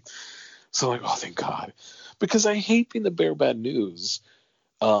worry. So I'm like, oh, thank God, because I hate being the bearer of bad news.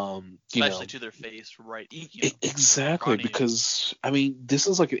 You Especially know, to their face, right? In exactly, front of you. because I mean, this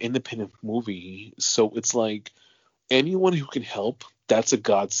is like an independent movie, so it's like anyone who can help, that's a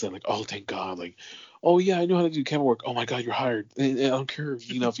godsend. Like, oh, thank God. Like, oh yeah, I know how to do camera work. Oh my God, you're hired. And I don't care, if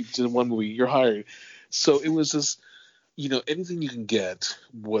you did one movie, you're hired. So it was just, anything you can get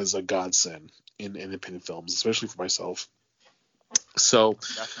was a godsend in independent films, especially for myself. So,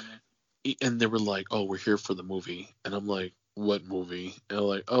 Definitely. and they were like, oh, we're here for the movie, and I'm like, what movie? And they're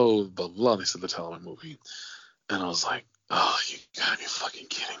like, oh, blah blah. blah. They said the title of my movie, and I was like, oh, you gotta be fucking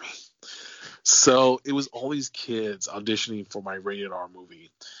kidding me. So it was all these kids auditioning for my rated R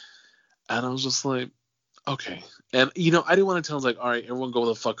movie. And I was just like, okay. And, I didn't want to tell them, like, all right, everyone go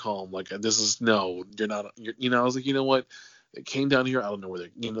the fuck home. Like, this is, no, you're not, I was like, you know what? They came down here. I don't know where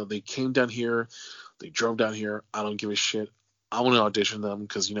they came down here. They drove down here. I don't give a shit. I want to audition them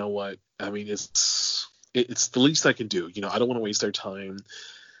because you know what? I mean, it's the least I can do. I don't want to waste their time.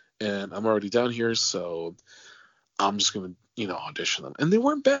 And I'm already down here, so I'm just gonna, audition them. And they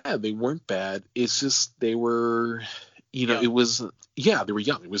weren't bad. They weren't bad. It's just they were, Young. it was, yeah, they were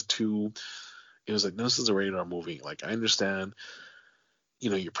young. It was like, no, this is a rated R movie. Like, I understand,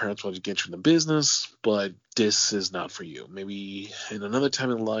 your parents wanted to get you in the business, but this is not for you. Maybe in another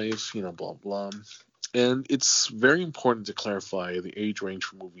time in life, blah blah. And it's very important to clarify the age range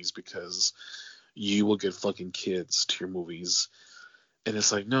for movies because you will get fucking kids to your movies. And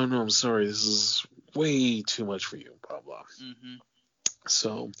it's like, no, I'm sorry, this is way too much for you, blah blah. Mm-hmm.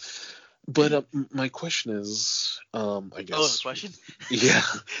 So, but my question is, I Oh, the guess, question? yeah,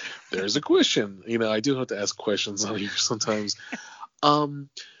 there's a question. I do have to ask questions on here sometimes. Um,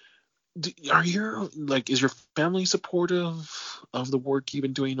 are your like, is your family supportive of the work you've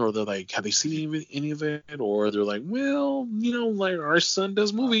been doing, or they're like, have they seen any of it, or they're like, well, like our son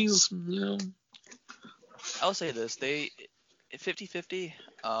does movies. I'll say this. They 50-50.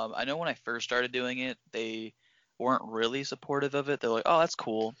 I know when I first started doing it, they weren't really supportive of it. They're like, oh, that's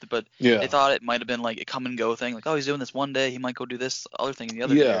cool. But they Yeah, thought it might have been like a come and go thing. Like, oh, he's doing this one day. He might go do this other thing the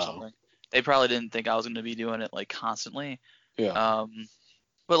other day or yeah, something. They probably didn't think I was going to be doing it like constantly. yeah, Um,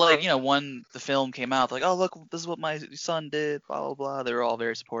 but like, when the film came out, like, oh, look, this is what my son did, blah, blah, blah. They were all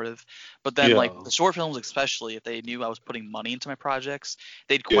very supportive. But then like yeah, the short films, especially if they knew I was putting money into my projects,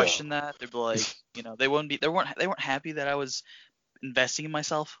 they'd yeah, question that. They'd be like, they weren't happy that I was investing in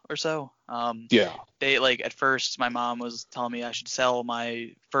myself or so. yeah, They like at first my mom was telling me I should sell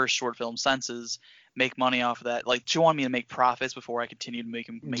my first short film Senses, make money off of that. Like she wanted me to make profits before I continued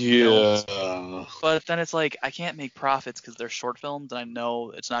making films. yeah, But then it's like I can't make profits because they're short films and I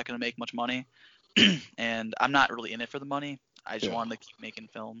know it's not going to make much money. And I'm not really in it for the money. I just yeah, wanted to keep making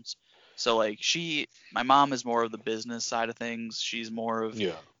films. So like my mom is more of the business side of things.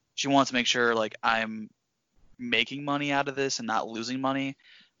 yeah, She wants to make sure like I'm making money out of this and not losing money.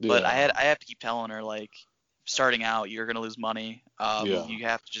 But yeah, I have to keep telling her like starting out you're gonna lose money. yeah, You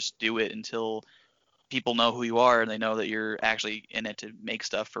have to just do it until people know who you are and they know that you're actually in it to make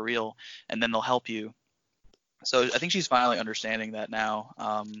stuff for real, and then they'll help you. So I think she's finally understanding that now.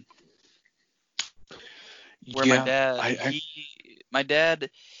 Where my yeah. dad, I my dad,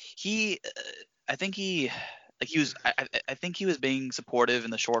 he, I think he, like he was, I think he was being supportive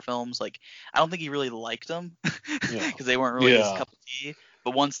in the short films. Like I don't think he really liked them yeah, because they weren't really his yeah, cup of tea.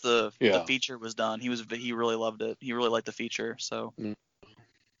 But once the yeah. feature was done, he really loved it. He really liked the feature. So Mm.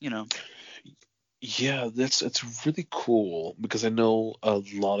 you know, Yeah, it's really cool because I know a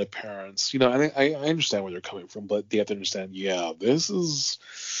lot of parents, and I understand where they're coming from, but they have to understand, yeah, this is,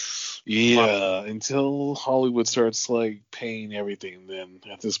 money. yeah, until Hollywood starts like paying everything, then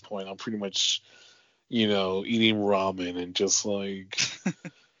at this point I'm pretty much, eating ramen and just like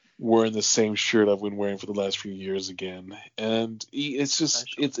wearing the same shirt I've been wearing for the last few years again. And it's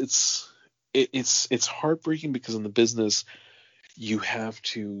just Especially. it's heartbreaking because in the business you have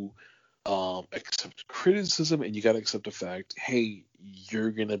to accept criticism and you got to accept the fact, hey,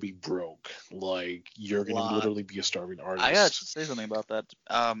 you're gonna be broke, like you're A gonna lot. literally be a starving I got artist. to say something about that.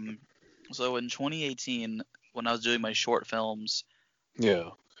 So in 2018, when I was doing my short films, Yeah,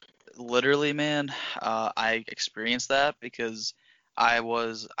 literally, man, I experienced that because I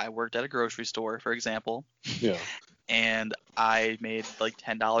worked at a grocery store, for example, yeah, and I made like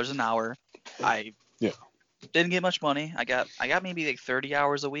 $10 an hour. I yeah, didn't get much money. I got maybe like 30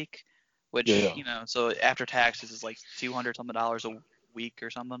 hours a week, which yeah, so after taxes is like 200 something dollars a week or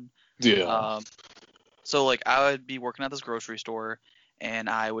something. yeah, Um, So like I would be working at this grocery store, and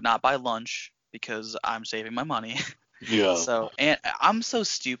I would not buy lunch because I'm saving my money. Yeah. So, and I'm so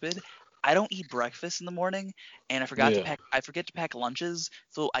stupid. I don't eat breakfast in the morning, and Yeah. I forget to pack lunches.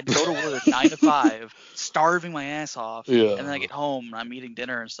 So I'd go to work 9 to 5, starving my ass off, and then I Yeah. get home and I'm eating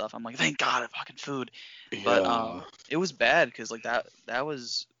dinner and stuff. I'm like, thank God I have fucking food. But Yeah. it was bad because like that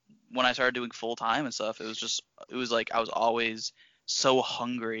was when I started doing full time and stuff. It was like I was always so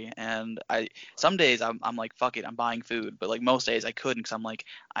hungry, and I some days I'm like fuck it, I'm buying food, but like most days I couldn't because I'm like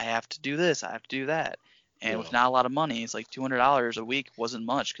I have to do this, I have to do that. And Yeah. with not a lot of money, it's like $200 a week wasn't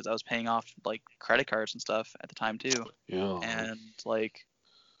much because I was paying off like credit cards and stuff at the time too. Yeah. And like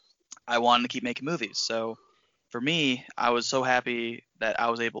I wanted to keep making movies. So for me, I was so happy that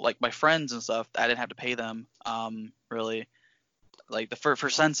I was able, like my friends and stuff, I didn't have to pay them. Really, like for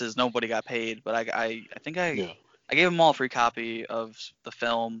Senses, nobody got paid, but I think Yeah. I gave them all a free copy of the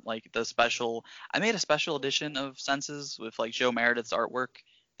film, like the special. I made a special edition of Senses with like Joe Meredith's artwork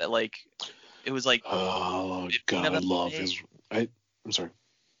that like it was like Oh 15 God, of I them he love made. his. I'm sorry.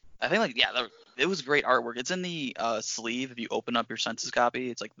 I think like yeah, it was great artwork. It's in the sleeve if you open up your Census copy.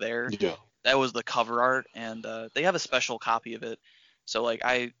 It's like there. Yeah. That was the cover art, and they have a special copy of it. So like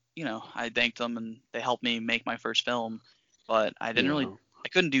I thanked them and they helped me make my first film, but Yeah. I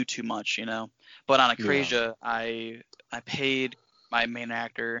couldn't do too much. But on Yeah. Acrasia, I paid my main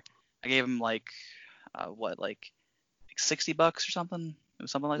actor. I gave him like what like $60 or something. It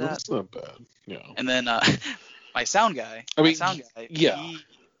was something like that. That's not bad. Yeah. And then I my mean, sound guy, yeah.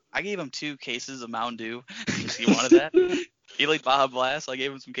 I gave him 2 cases of Mountain Dew because he wanted that. He liked Baja Blast, so I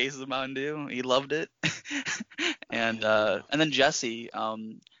gave him some cases of Mountain Dew. He loved it. And then Jessie, I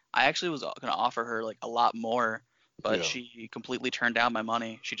actually was gonna offer her like a lot more, but Yeah. she completely turned down my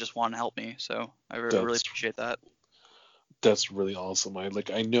money. She just wanted to help me, so I really That's appreciate that. that's really awesome. I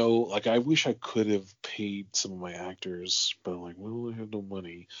know, like, I wish I could have paid some of my actors, but I'm like, well, I have no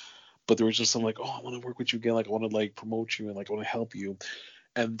money. But there was just some like, oh, I want to work with you again. Like, I want to like promote you and like I want to help you.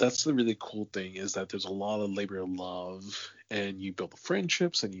 And that's the really cool thing is that there's a lot of labor of love, and you build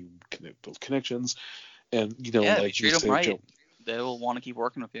friendships and you build connections. And Yeah, if you like you treat them said, right, Joe, they'll want to keep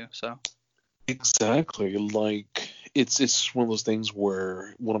working with you. So exactly. Like it's one of those things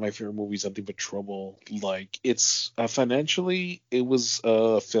where one of my favorite movies, Nothing But Trouble. Like it's financially, it was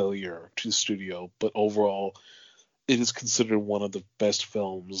a failure to the studio, but overall, it is considered one of the best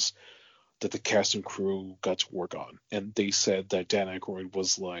films that the cast and crew got to work on. And they said that Dan Aykroyd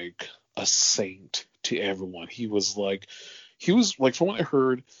was like a saint to everyone. He was like, from what I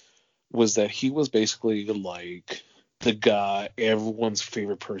heard, was that he was basically like the guy, everyone's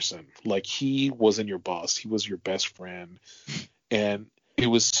favorite person. Like he wasn't your boss, he was your best friend. And it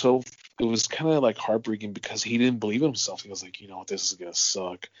was kind of like heartbreaking because he didn't believe in himself. He was like, this is gonna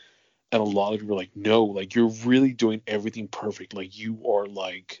suck. And a lot of people were like, no, like you're really doing everything perfect. Like you are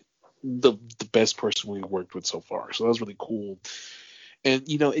like the best person we worked with so far. So that was really cool. And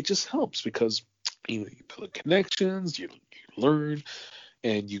it just helps because you build connections, you learn,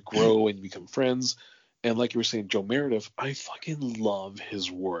 and you grow and you become friends. And like you were saying, Joe Meredith, I fucking love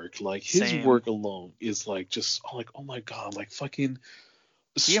his work. Like his same. work alone is like just like, oh my god, like fucking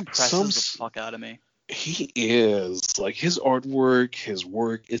He some impresses the fuck out of me. he is like his artwork, his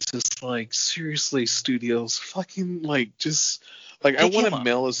work. It's just like seriously, studios, fucking like just like I Pick want him to up.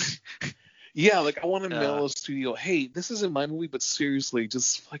 mail us. Yeah, like I want to Uh, mail a studio. Hey, this isn't my movie, but seriously,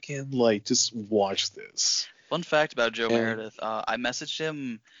 just fucking like just watch this. Fun fact about Joe And Meredith. I messaged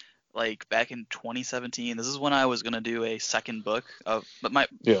him like back in 2017. This is when I was gonna do a second book of, but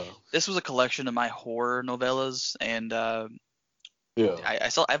yeah, this was a collection of my horror novellas, and yeah, I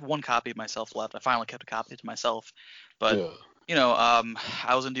have one copy of myself left. I finally kept a copy to myself, but yeah,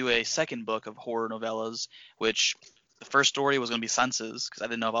 I was gonna do a second book of horror novellas, which the first story was gonna be Senses because I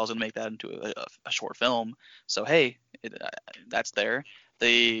didn't know if I was gonna make that into a short film. So hey, that's there.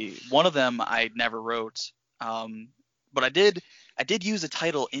 The one of them I never wrote, um, but I did use a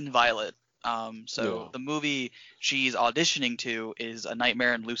title in Violet. So yeah, the movie she's auditioning to is A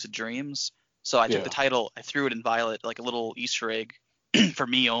Nightmare in Lucid Dreams. So I took the yeah, title, I threw it in Violet like a little Easter egg for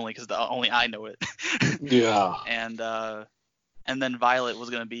me only because only I know it. yeah, and then Violet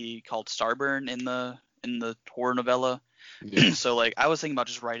was gonna be called Starburn in the horror novella. yeah, So like I was thinking about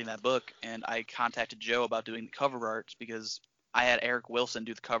just writing that book, and I contacted Joe about doing the cover art because I had Eric Wilson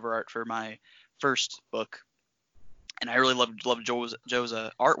do the cover art for my first book, and I really loved Joe's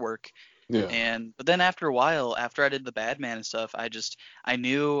artwork. yeah, And but then after a while, after I did the Badman and stuff, I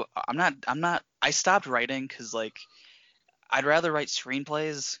knew I stopped writing because like I'd rather write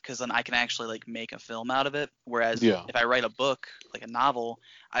screenplays because then I can actually like make a film out of it. Whereas Yeah. if I write a book, like a novel,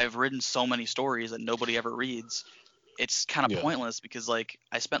 I've written so many stories that nobody ever reads. It's kind of Yeah. pointless because like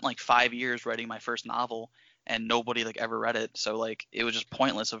I spent like 5 years writing my first novel and nobody like ever read it. So like it was just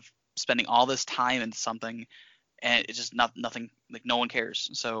pointless of spending all this time into something and it's just nothing, like no one cares.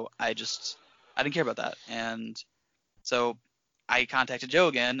 So I didn't care about that. And so I contacted Joe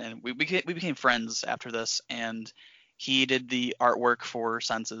again and we became friends after this, and he did the artwork for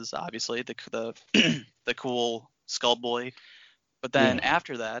Senses, obviously, the the cool skull boy. But then Yeah.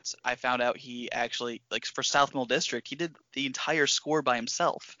 after that, I found out he actually, like, for South Mill District, he did the entire score by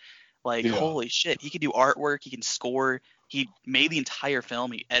himself. Like, Yeah. holy shit, he could do artwork, he can score, he made the entire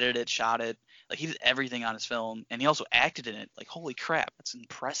film, he edited it, shot it, like he did everything on his film, and he also acted in it. Like, holy crap, that's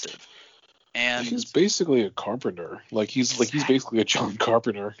impressive. He's And basically a carpenter. He's exactly, basically a John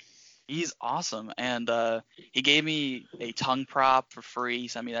Carpenter. he's awesome. And he gave me a tongue prop for free, he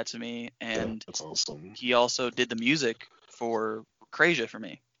sent me that to me, Yeah, and that's awesome. he also did the music for Krasia for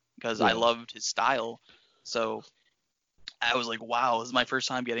me because I Yeah. loved his style. So I was like, wow, this is my first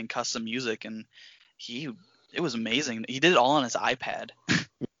time getting custom music, and he it was amazing. He did it all on his iPad,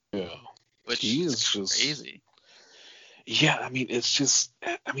 Yeah. which He is is just. crazy. Yeah, I mean, it's just.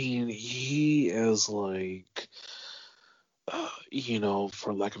 I mean, he is like.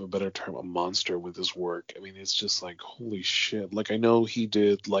 For lack of a better term, a monster with his work. I mean, it's just like, holy shit. Like, I know he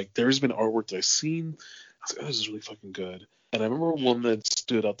did, like, there's been artwork that I've seen. I was like, oh, this is really fucking good. And I remember one that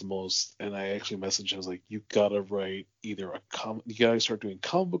stood out the most, and I actually messaged him. I was like, you gotta write either you gotta start doing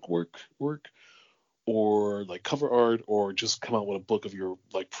comic book work, or like cover art, or just come out with a book of your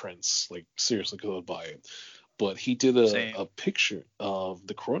like prints. Like, seriously, because I'd buy it. But he did a Same. picture of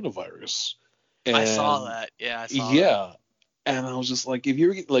the coronavirus, I saw and that. Yeah, I saw that. yeah, and I was just like, if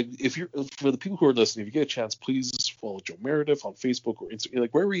you're for the people who are listening, if you get a chance, please follow Joe Meredith on Facebook or Instagram,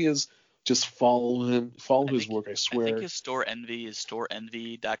 like wherever he is, just follow him, follow I his think work. I I think swear, his store envy is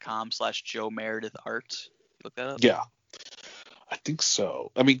storeenvy.com/Joe Meredith Art. Look that up. yeah, I think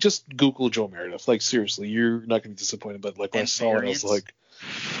so. I mean, just Google Joe Meredith. Like seriously, you're not gonna be disappointed. But like when I And saw it, I was variants. like,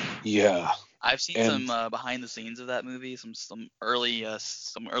 yeah, I've seen and some behind the scenes of that movie, some early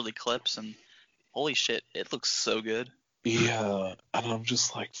clips, and holy shit, it looks so good. yeah, and I'm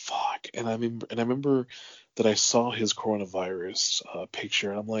just like, fuck. And I remember that I saw his coronavirus picture,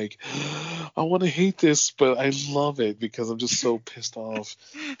 and I'm like, I want to hate this, but I love it because I'm just so pissed off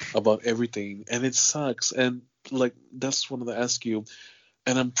about everything, and it sucks. And like, that's what I'm gonna ask you,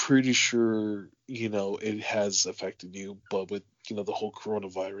 and I'm pretty sure it has affected you, but with the whole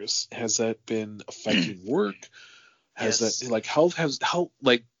coronavirus, has that been affecting work? Has that Yes, like how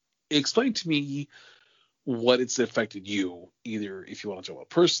like explain to me what it's affected you, either if you want to talk about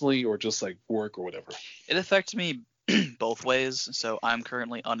personally or just like work or whatever. it affects me both ways. So I'm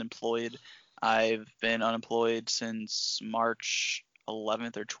currently unemployed. I've been unemployed since March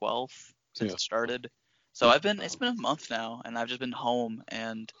 11th or 12th since Yeah. it started. So it's been a month now, and I've just been home,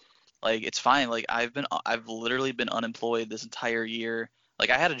 and like it's fine. Like I've literally been unemployed this entire year. Like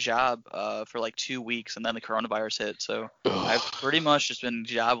I had a job for like 2 weeks, and then the coronavirus hit. So I've Ugh. pretty much just been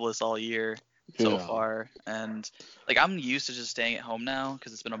jobless all year so Yeah. far, and like I'm used to just staying at home now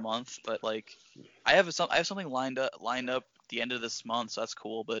because it's been a month. But like I have something lined up the end of this month, so that's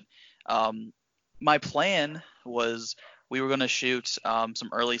cool. But um, my plan was we were gonna shoot some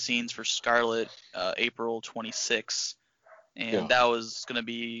early scenes for Scarlet April 26th, and Yeah. that was gonna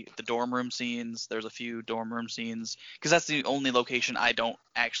be the dorm room scenes. There's a few dorm room scenes because that's the only location I don't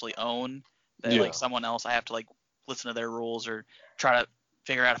actually own. That like Yeah. someone else, I have to like listen to their rules or try to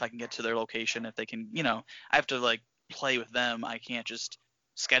figure out if I can get to their location. If they can, I have to like play with them. I can't just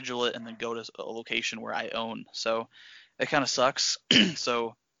schedule it and then go to a location where I own. So it kind of sucks.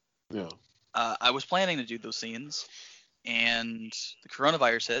 So Yeah. I was planning to do those scenes, and the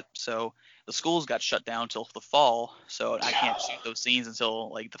coronavirus hit, so the schools got shut down till the fall. So I can't Yeah. shoot those scenes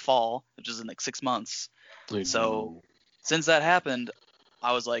until like the fall, which is in like 6 months. I So know. since that happened,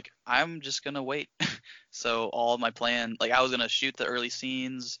 I was like, I'm just gonna wait. So all of my plan, like I was gonna shoot the early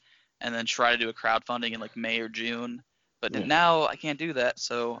scenes and then try to do a crowdfunding in like May or June. But Yeah. now I can't do that,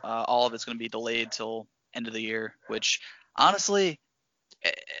 so all of it's gonna be delayed till end of the year. Which honestly,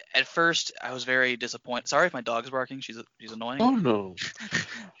 at first I was very disappointed. Sorry if my dog's barking. She's annoying. Oh no.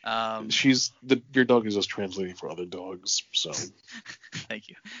 Um, Your dog is just translating for other dogs, so. thank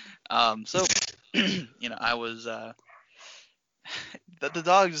you. So I was the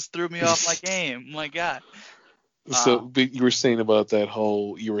dog just threw me off my game. Oh my God. So, Uh, but you were saying about that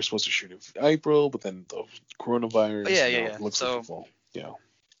whole you were supposed to shoot in April, but then the but yeah, coronavirus yeah, now yeah. it looks like the fall. Yeah.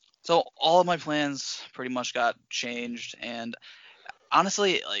 So all of my plans pretty much got changed, and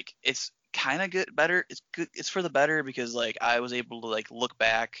honestly, like it's kind of good better. It's good. It's for the better because like I was able to like look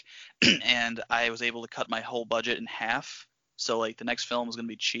back, and I was able to cut my whole budget in half. So like the next film is gonna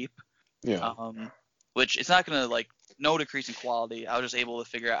be cheap. Yeah. Which it's not gonna like no decrease in quality. I was just able to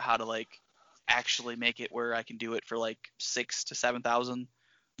figure out how to like actually make it where I can do it for like 6 to 7 thousand,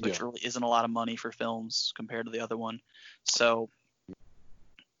 Yeah. which really isn't a lot of money for films compared to the other one. So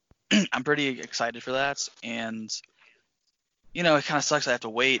I'm pretty excited for that, and it kind of sucks I have to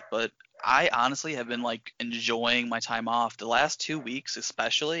wait, but I honestly have been like enjoying my time off. The last 2 weeks,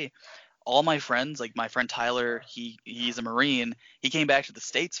 especially, all my friends, like my friend Tyler, he's a Marine. He came back to the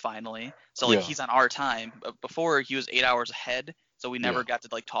States finally, so like Yeah. he's on our time. But before he was 8 hours ahead, so we never Yeah. got to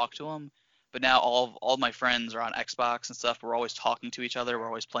like talk to him. But now all of my friends are on Xbox and stuff. We're always talking to each other. We're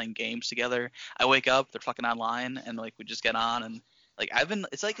always playing games together. I wake up, they're fucking online, and like we just get on and like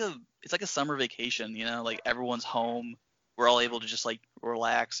it's like a summer vacation, like everyone's home. We're all able to just like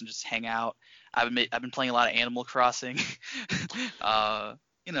relax and just hang out. I've been playing a lot of Animal Crossing. It's My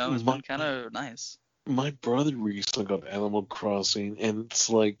been kind of nice. my brother recently got Animal Crossing, and it's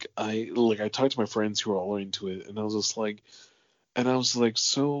like I talked to my friends who are all into it, and I was like,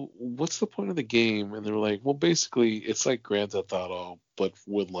 so what's the point of the game? And they were like, well, basically, it's like Grand Theft Auto, but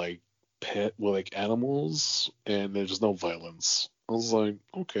with like with like animals, and there's no violence. I was like,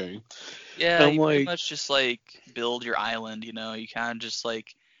 okay. Yeah, And I'm you pretty like, much just like build your island. You kind of just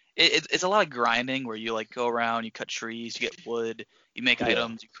like it's a lot of grinding where you like go around, you cut trees, you get wood, you make yeah,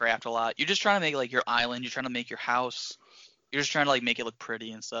 items, you craft a lot. You're just trying to make like your island. You're trying to make your house. You're just trying to like make it look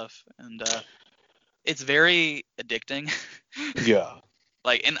pretty and stuff. And it's very addicting. yeah,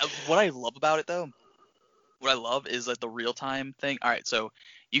 Like, and what I love about it though, what I love is like the real time thing. All right, so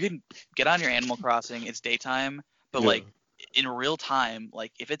you can get on your Animal Crossing. It's daytime, but yeah. like in real time,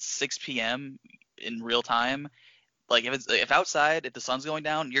 like if it's 6 p.m. in real time, like if outside, if the sun's going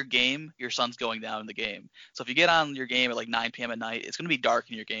down, your sun's going down in the game. So if you get on your game at like 9 p.m. at night, it's gonna be dark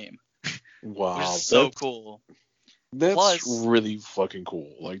in your game, which is Wow, so cool. that's Plus, really fucking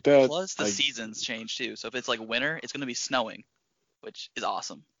cool. Like that, plus the seasons change too. So if it's like winter, it's gonna be snowing, which is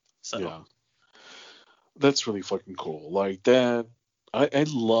awesome. So yeah, that's really fucking cool. Like that, I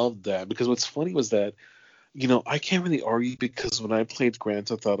love that because what's funny was that I can't really argue because when I played Grand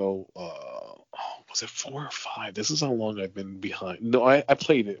Theft Auto, was it 4 or 5? This is how long I've been behind. No, I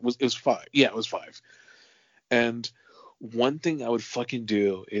played it. It was 5. Yeah, it was 5. And one thing I would fucking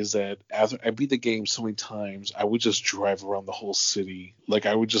do is that after I beat the game so many times, I would just drive around the whole city. Like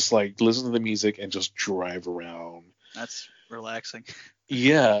I would just like listen to the music and just drive around. that's relaxing.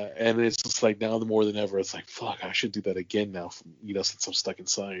 Yeah, and it's just like now the more than ever, it's like fuck, I should do that again now. Since I'm stuck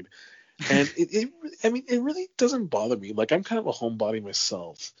inside. And I mean, it really doesn't bother me. Like I'm kind of a homebody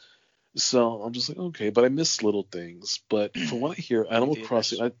myself, so I'm just like okay, but I miss little things. But from what I hear, Movie Animal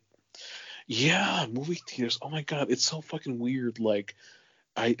Crossing, theaters. yeah, movie theaters. Oh my god, it's so fucking weird. Like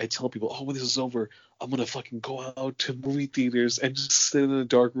I tell people, oh, when this is over, I'm gonna fucking go out to movie theaters and just sit in a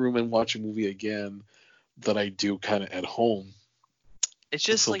dark room and watch a movie again that I do kind of at home. It's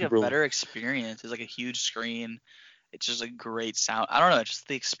And just so like a people are better experience. It's like a huge screen. It's just a great sound. I don't know, just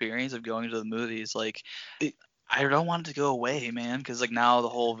the experience of going to the movies. Like, like, I don't want it to go away, man, because like now the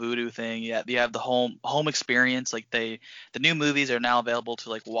whole voodoo thing, yeah, you have the home experience. Like the new movies are now available to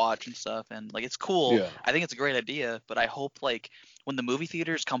like watch and stuff, and like it's cool. yeah, I think it's a great idea, but I hope like when the movie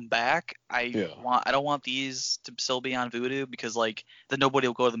theaters come back, yeah. I don't want these to still be on Voodoo because like then nobody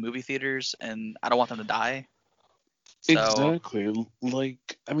will go to the movie theaters, and I don't want them to die. So Exactly.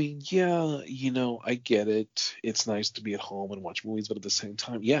 Like, I mean, yeah, I get it. It's nice to be at home and watch movies, but at the same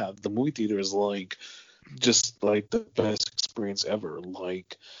time, yeah, the movie theater is like just like the best experience ever.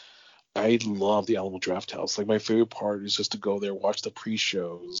 Like, I love the Alamo Draft House. Like, my favorite part is just to go there, watch the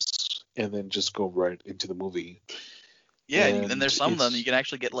pre-shows, and then just go right into the movie. yeah, and And there's some of them you it's, can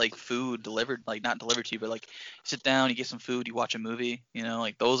actually get like food delivered, like not delivered to you, but like sit down, you get some food, you watch a movie.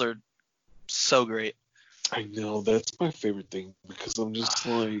 Like those are so great. I know that's my favorite thing because I'm just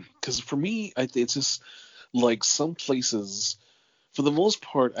like, because for me, it's just like some places. For the most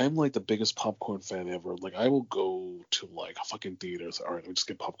part, I'm like the biggest popcorn fan ever. Like I will go to like fucking theaters. All right, I'll just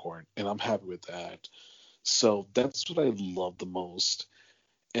get popcorn, and I'm happy with that. So that's what I love the most.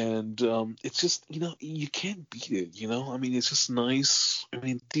 And it's just you can't beat it. I mean it's just nice. I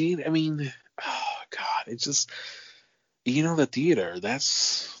mean theater. I mean, oh god, it's just the theater.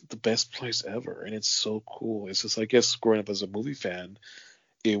 That's the best place ever, and it's so cool. It's just I guess growing up as a movie fan,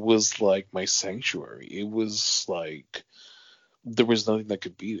 it was like my sanctuary. It was like there was nothing that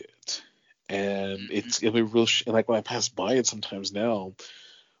could beat it. And Mhm. it'll be real. And like when I pass by it sometimes now,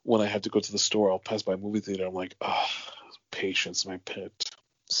 when I have to go to the store, I'll pass by a movie theater. I'm like, ah, patience, my pet.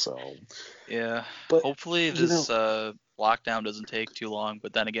 So, Yeah. but Hopefully you this know, lockdown doesn't take too long.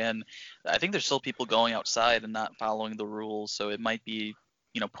 But then again, I think there's still people going outside and not following the rules, so it might be,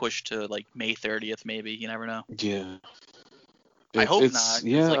 pushed to like May 30th maybe. You never know. yeah, I hope it's not,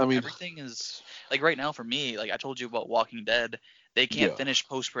 because yeah. like I mean, everything is like right now for me. Like I told you about Walking Dead, they can't yeah, finish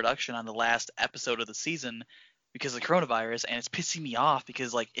post production on the last episode of the season because of coronavirus, and it's pissing me off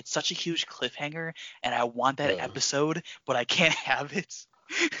because like it's such a huge cliffhanger, and I want that yeah, episode, but I can't have it.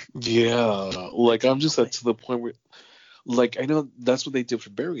 yeah. Like Like I'm just at delay. to the point where, like, I know that's what they did for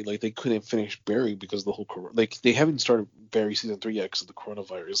Barry. Like they couldn't finish Barry because of the whole like they haven't started Barry season 3 yet because of the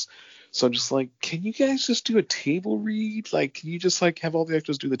coronavirus. So I'm just like, can you guys just do a table read? Like, can you just like have all the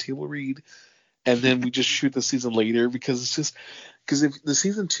actors do the table read, and then we just shoot the season later? Because it's just because if the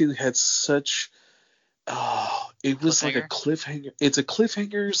season 2 had such it was like a Cliffhanger. cliffhanger. It's a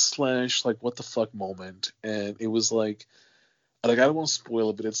cliffhanger slash like what the fuck moment, and it was like I don't want to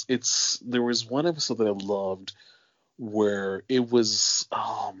spoil it, but it's there was one episode that I loved where it was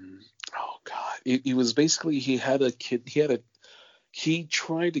oh god it was basically he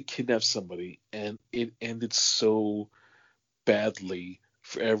tried to kidnap somebody and it ended so badly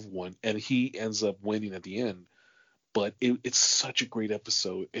for everyone and he ends up winning at the end, but it's such a great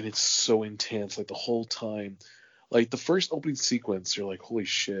episode and it's so intense like the whole time, like the first opening sequence you're like holy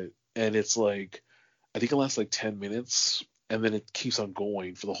shit, and it's like I think it lasts like 10 minutes and then it keeps on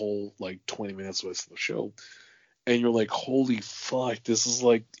going for the whole like 20 minutes of the show, and you're like, holy fuck, this is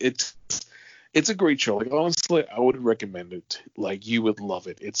like it's a great show. Like honestly, I would recommend it. Like you would love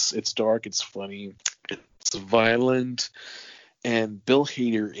it. It's dark, it's funny, it's violent, and Bill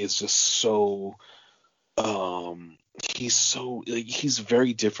Hader is just so he's so like, he's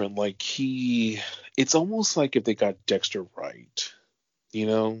very different. Like it's almost like if they got Dexter right, you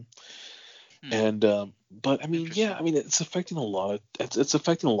know? Hmm. And but I mean, yeah, Interesting. I mean it's affecting a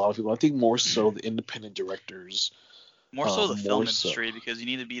lot of people. I think more so the independent directors, More so the more film so. industry because you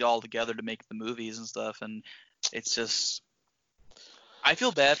need to beat all together to make the movies and stuff, and it's just I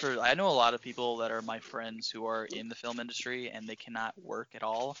feel bad for I know a lot of people that are my friends who are in the film industry and they cannot work at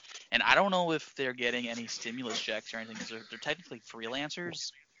all. And I don't know if they're getting any stimulus checks or anything because they're technically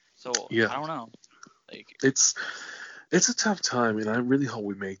freelancers. So Yeah, I don't know. Like it's it's a tough time, and I really hope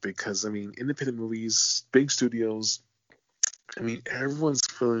we make because I mean, independent movies, big studios. I mean, everyone's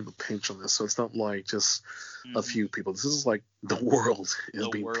feeling the pinch on this, so it's not like just a mhm, few people. This is like the world is the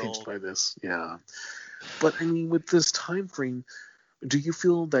being pinched world. by this. Yeah, but I mean, with this time frame, do you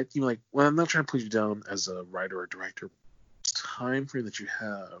feel that you like? Well, I'm not trying to put you down as a writer or director. Time frame that you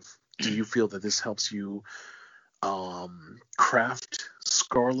have, do you feel that this helps you craft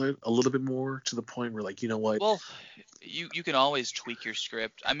Scarlet a little bit more to the point where like you know what? Well, you can always tweak your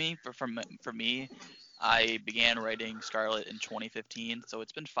script. I mean, for me, I began writing Scarlet in 2015, so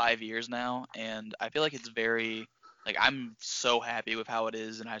it's been 5 years now, and I feel like it's very like I'm so happy with how it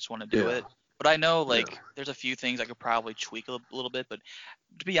is, and I just want to do Yeah, it. But I know yeah, like there's a few things I could probably tweak a little bit, but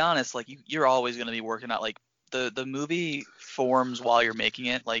to be honest, like you're always going to be working out like the movie forms while you're making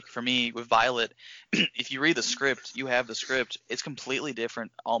it. Like for me with Violet, if you read the script, you have the script. It's completely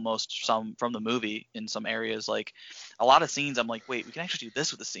different almost some from the movie in some areas. Like a lot of scenes, I'm like, wait, we can actually do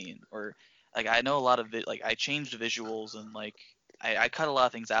this with the scene. Or like I know a lot of it. Like I changed visuals and like I cut a lot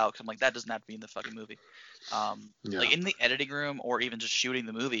of things out because I'm like that doesn't have to be in the fucking movie. yeah, Like in the editing room or even just shooting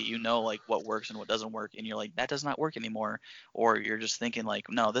the movie, you know like what works and what doesn't work, and you're like that does not work anymore, or you're just thinking like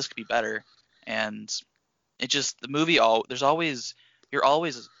no, this could be better, and it just the movie all there's always you're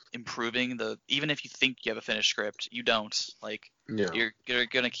always improving the even if you think you have a finished script, you don't. Like yeah, you're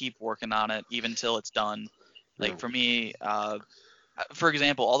gonna keep working on it even till it's done. yeah, Like for me, for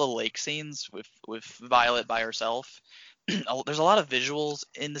example, all the lake scenes with Violet by herself, there's a lot of visuals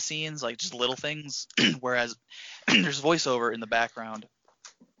in the scenes, like just little things, whereas there's voiceover in the background,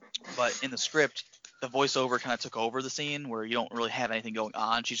 but in the script, the voiceover kind of took over the scene where you don't really have anything going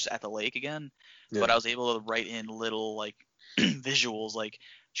on. She's just at the lake again. But yeah, I was able to write in little like visuals, like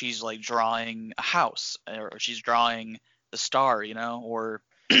she's like drawing a house, or she's drawing the star, or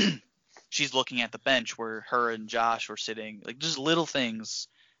she's looking at the bench where her and Josh were sitting, like just little things.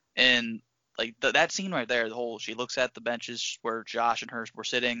 And like that scene right there, the whole she looks at the benches where Josh and her were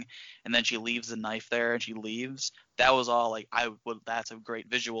sitting, and then she leaves the knife there and she leaves. That was all like that's a great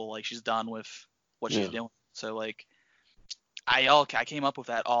visual. Like she's done with what she's yeah, doing. So like I came up with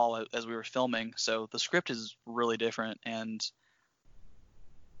that all as we were filming. So the script is really different, and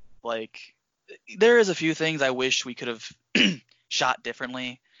like there is a few things I wish we could have shot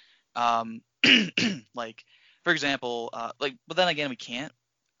differently. Um, like for example, like but then again we can't.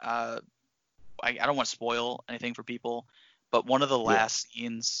 I don't want to spoil anything for people, but one of the last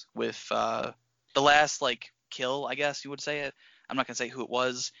scenes with the last like kill, I guess you would say it. I'm not gonna say who it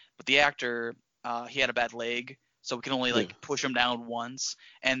was, but the actor, he had a bad leg, so we can only like push him down once.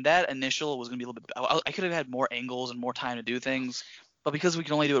 And that initial was gonna be a little bit. I could have had more angles and more time to do things, but because we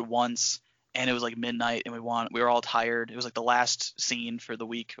can only do it once, and it was like midnight, and we were all tired. It was like the last scene for the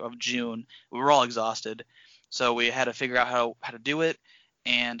week of June. We were all exhausted, so we had to figure out how to do it,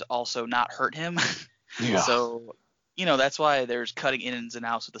 and also not hurt him. Yeah. So, that's why there's cutting ins and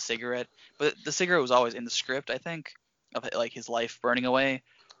outs with the cigarette. But the cigarette was always in the script, I think, of like his life burning away.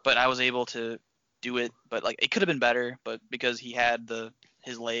 But I was able to do it. But like it could have been better. But because he had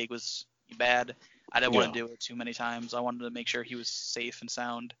his leg was bad, I didn't want to do it too many times. I wanted to make sure he was safe and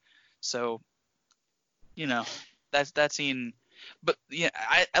sound. So, that's that scene. But yeah,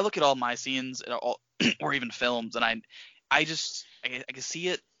 I look at all my scenes or even films, and I can see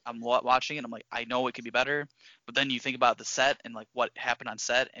it. I'm watching it. I'm like, I know it could be better. But then you think about the set and like what happened on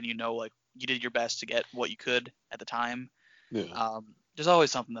set, and like you did your best to get what you could at the time. Yeah. There's always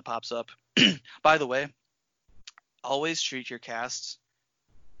something that pops up. By the way, always treat your cast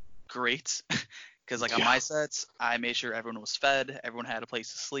great, because like on my sets, I made sure everyone was fed, everyone had a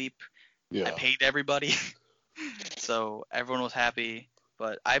place to sleep. Yeah. I paid everybody, so everyone was happy.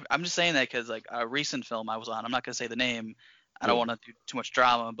 But I'm just saying that because like a recent film I was on, I'm not gonna say the name. I don't want to do too much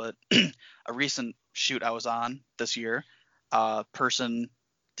drama, but a recent shoot I was on this year, person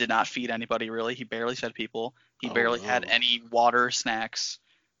did not feed anybody really. He barely fed people. He barely had any water, snacks,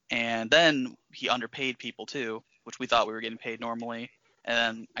 and then he underpaid people too, which we thought we were getting paid normally. And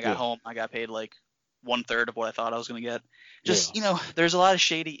then I got home, I got paid like 1/3 of what I thought I was gonna get. Just there's a lot of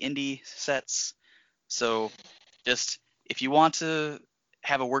shady indie sets, so just if you want to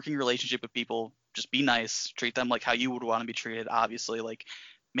have a working relationship with people, just be nice, treat them like how you would want to be treated. Obviously, like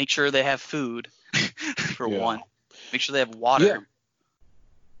make sure they have food for one, make sure they have water.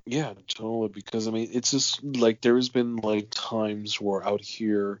 Yeah, totally. Because I mean, it's just like there's been like times where out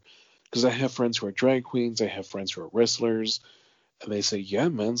here, because I have friends who are drag queens, I have friends who are wrestlers, and they say, yeah,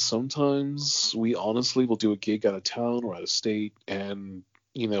 man, sometimes we honestly will do a gig out of town or out of state, and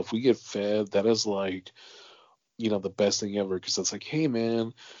if we get fed, that is like the best thing ever, because it's like, hey,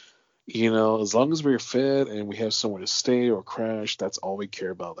 man. As long as we're fed and we have somewhere to stay or crash, that's all we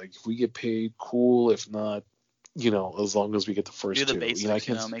care about. Like, if we get paid, cool. If not, as long as we get the first do the two.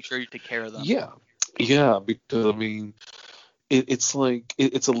 basics, make sure you take care of them. Yeah, because I mean, it's like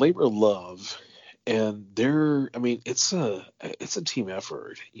it's a labor of love, and it's a team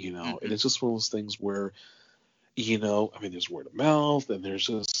effort, and it's just one of those things where, there's word of mouth, and there's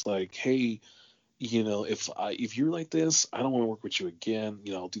just like, hey. If you're like this, I don't want to work with you again.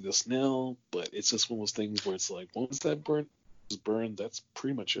 I'll do this now, but it's just one of those things where it's like, once that is burned, that's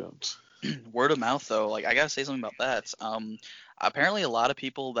pretty much it. Word of mouth, though, like I gotta say something about that. Apparently, a lot of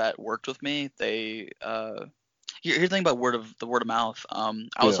people that worked with me, here's the thing about word of mouth.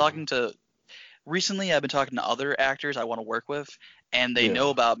 I was talking to recently. I've been talking to other actors I want to work with, and they know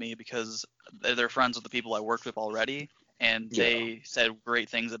about me because they're friends with the people I worked with already. And they said great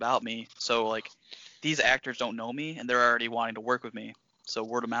things about me. So, like, these actors don't know me, and they're already wanting to work with me. So,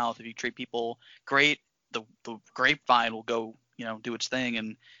 word of mouth, if you treat people great, the grapevine will go, do its thing,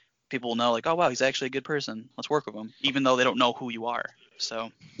 and people will know, like, oh, wow, he's actually a good person. Let's work with him, even though they don't know who you are.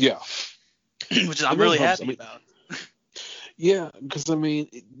 So, which I'm really happy about. Yeah, because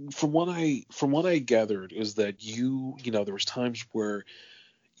from what I gathered is that there was times where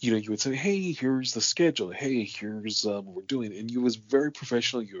you would say, hey, here's the schedule. Hey, here's what we're doing. And you was very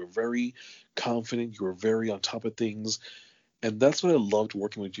professional. You were very confident. You were very on top of things. And that's what I loved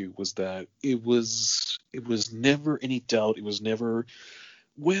working with you, was that it was never any doubt. It was never,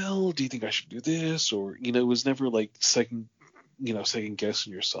 well, do you think I should do this? Or, it was never like second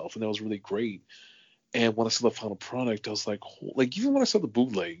guessing yourself. And that was really great. And when I saw the final product, I was like, even when I saw the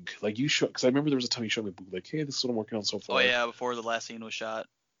bootleg, like because I remember there was a time you showed me bootleg, hey, this is what I'm working on so far. Oh, yeah, before the last scene was shot.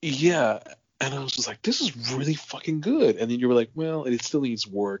 Yeah, and I was just like, this is really fucking good. And then you were like, well, it still needs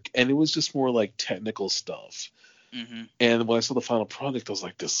work. And it was just more like technical stuff. Mm-hmm. And when I saw the final product, I was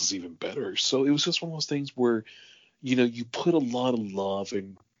like, this is even better. So it was just one of those things where, you put a lot of love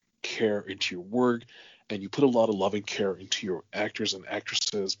and care into your work, and you put a lot of love and care into your actors and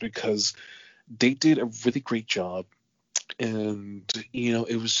actresses, because they did a really great job. And,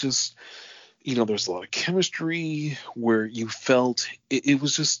 it was just, there's a lot of chemistry where you felt it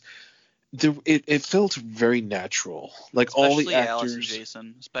was just there. It felt very natural. Like especially all the actors,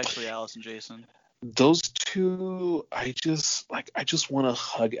 especially Alice and Jason. Those two, I just want to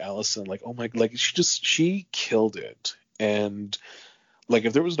hug Allison. Like, oh my, like she killed it. And Like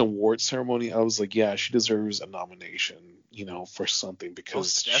if there was an award ceremony, I was like, yeah, she deserves a nomination, for something because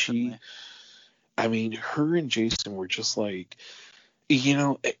Most definitely. I mean, her and Jason were just like,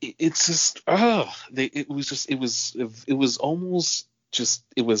 it's just, it was almost just,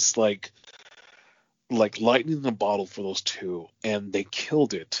 it was like lightning in a bottle for those two, and they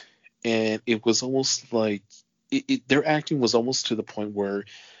killed it. And it was almost like their acting was almost to the point where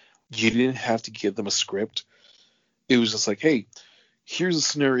you didn't have to give them a script. It was just like, hey, here's a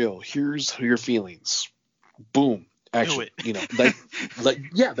scenario, here's your feelings, boom, Do action. it.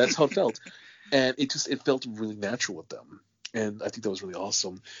 Yeah, that's how it felt, and it felt really natural with them, and I think that was really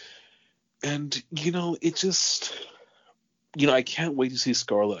awesome. And it just, I can't wait to see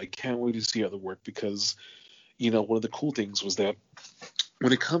Scarlet. I can't wait to see other work because one of the cool things was that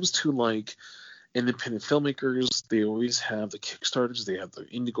when it comes to like independent filmmakers, they always have the Kickstarters, they have the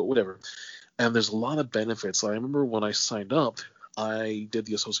Indigo, whatever, and there's a lot of benefits. I remember when I signed up, I did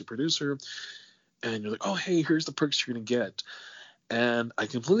the associate producer, and you're like, oh hey, here's the perks you're gonna get, and I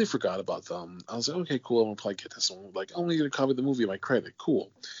completely forgot about them. I was like, okay, cool, I'm gonna probably get this one. Like, I'm only gonna copy the movie of my credit,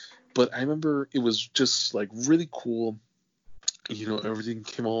 cool. But I remember it was just like really cool. Everything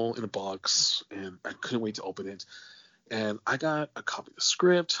came all in a box, and I couldn't wait to open it. And I got a copy of the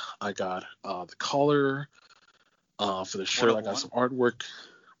script. I got the collar for the shirt. I got some artwork.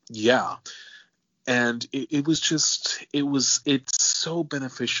 Yeah, and it was just it's so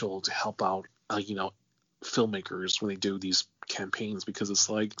beneficial to help out filmmakers when they do these campaigns because it's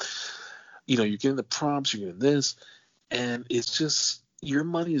like you're getting the prompts, you're getting this, and it's just your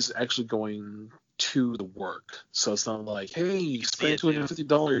money is actually going to the work. So it's not like, hey, you spend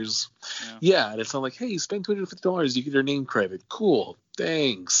 $250. Yeah, and it's not like, hey, you spend $250, you get your name credit. Cool,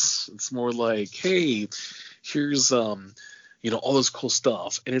 thanks. It's more like, hey, here's all this cool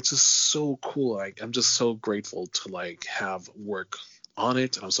stuff, and it's just so cool. I'm just so grateful to like have work on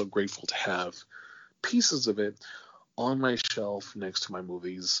it, and I'm so grateful to have pieces of it on my shelf next to my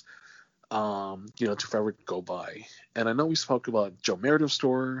movies. To forever go by. And I know we spoke about Joe Meredith's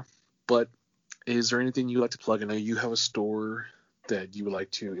store, but is there anything you'd like to plug? I know you have a store that you would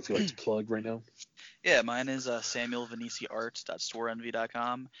like to, if you'd like to plug right now. Yeah, mine is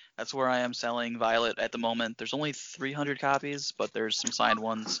samuelveniciart.storeenvy.com. That's where I am selling Violet at the moment. There's only 300 copies, but there's some signed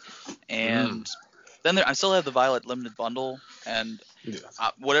ones. And then I still have the Violet limited bundle, and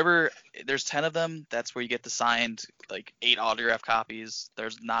whatever, there's 10 of them. That's where you get the signed, like 8 autograph copies.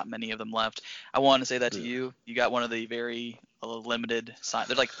 There's not many of them left. I want to say that to you. You got one of the very limited signed.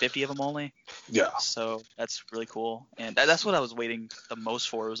 There's like 50 of them only. Yeah. So that's really cool, and that's what I was waiting the most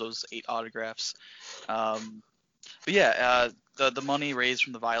for, was those 8 autographs. But yeah, the money raised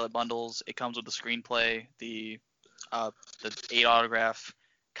from the Violet bundles, it comes with the screenplay, the 8 autograph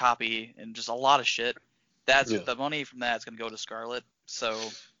copy, and just a lot of shit. The money from that is going to go to Scarlet. So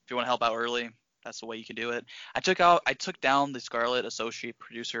if you want to help out early, that's the way you can do it. I took down the Scarlet associate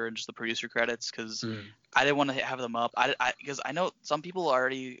producer and just the producer credits because I didn't want to have them up. Because I know some people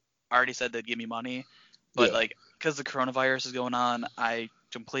already said they'd give me money, but like because the coronavirus is going on, I'm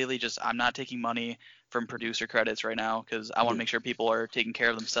not taking money from producer credits right now because I want to make sure people are taking care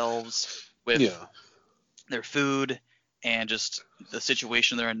of themselves with their food and just the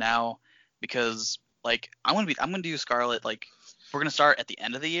situation they're in now. Because like I'm gonna do Scarlet, like we're gonna start at the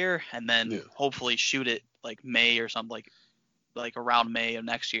end of the year and then hopefully shoot it like May or something, like around May of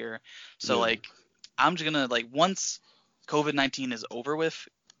next year. So like I'm just gonna, like, once COVID-19 is over with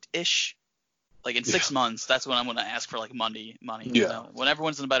ish, like in 6 months, that's when I'm gonna ask for like money. When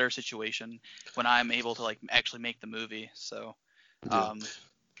everyone's in a better situation, when I'm able to like actually make the movie. So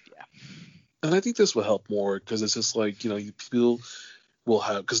and I think this will help more because it's just like people will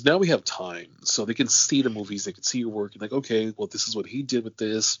have, because now we have time, so they can see the movies, they can see your work, and like, okay, well, this is what he did with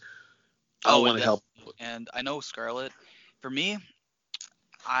this. I want to help. And I know Scarlet. For me,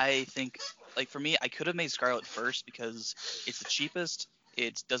 I think, like, for me, I could have made Scarlet first because it's the cheapest.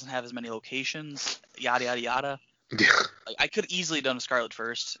 It doesn't have as many locations, yada yada yada. Yeah. Like, I could easily done Scarlet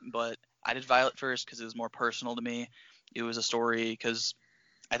first, but I did Violet first because it was more personal to me. It was a story because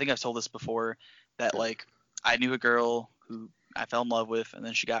I think I've told this before that like I knew a girl who I fell in love with, and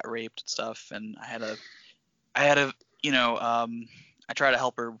then she got raped and stuff, and I had a I tried to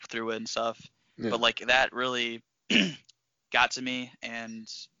help her through it and stuff, but like that really got to me,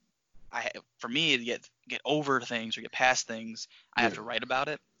 and for me to get over things or get past things, I have to write about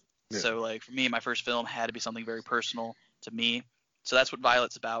it. So like for me, my first film had to be something very personal to me. So that's what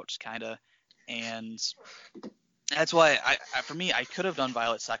Violet's about, just kind of, and that's why for me, I could have done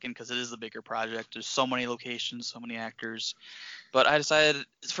Violet second because it is the bigger project. There's so many locations, so many actors, but I decided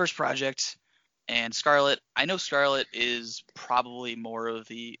it's first project, And Scarlet, I know Scarlet is probably more of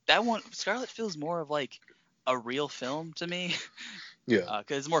that one. Scarlet feels more of like a real film to me, Yeah.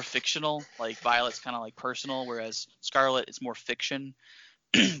 because it's more fictional. Like Violet's kind of like personal, whereas Scarlet is more fiction.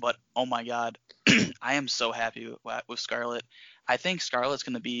 But oh my god, I am so happy with Scarlet. I think Scarlet's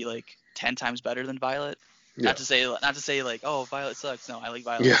gonna be like 10 times better than Violet. Yeah. Not to say like, oh, Violet sucks. No, I like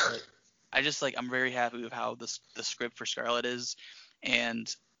Violet. Yeah. But I just like, I'm very happy with how the script for Scarlet is,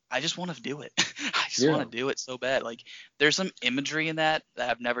 and I just want to do it. I just Yeah. want to do it so bad. Like there's some imagery in that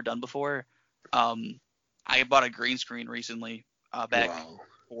I've never done before. I bought a green screen recently back Wow.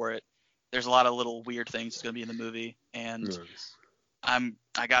 for it. There's a lot of little weird things that's gonna be in the movie, and Nice.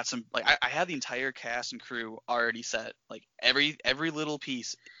 I got some, like, I had the entire cast and crew already set. Like every little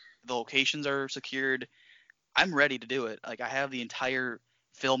piece, the locations are secured. I'm ready to do it. Like I have the entire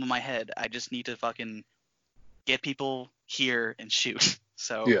film in my head. I just need to fucking get people here and shoot.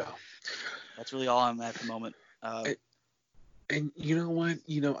 So Yeah. that's really all I'm at the moment. And you know what?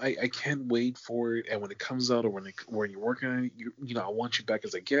 I can't wait for it. And when it comes out, or when you're working on it, I want you back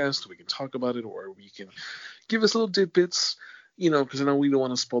as a guest. We can talk about it, or we can give us little tidbits. Because I know we don't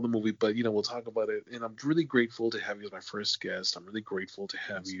want to spoil the movie, but we'll talk about it. And I'm really grateful to have you as my first guest. I'm really grateful to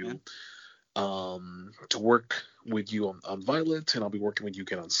have you, to work with you on Violet, and I'll be working with you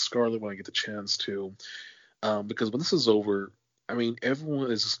again on Scarlet when I get the chance to. Because when this is over, I mean,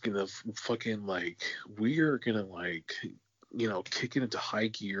 everyone is just gonna fucking like, we are gonna like, kick it into high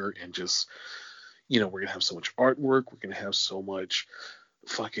gear and just, we're gonna have so much artwork. We're gonna have so much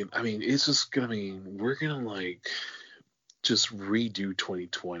fucking. I mean, it's just gonna mean we're gonna like just redo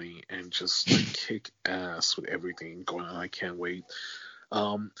 2020 and just like kick ass with everything going on. I can't wait.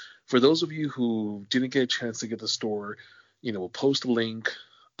 For those of you who didn't get a chance to get the store, we'll post a link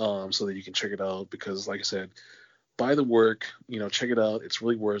so that you can check it out, because like I said, buy the work, check it out. It's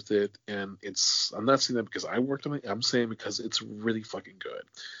really worth it. And I'm not saying that because I worked on it. I'm saying because it's really fucking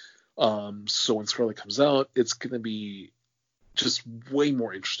good. So when Scarlet comes out, it's going to be just way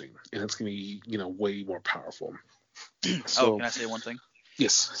more interesting, and it's going to be, way more powerful. So, can I say one thing?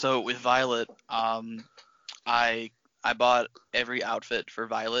 Yes. So with Violet, I bought every outfit for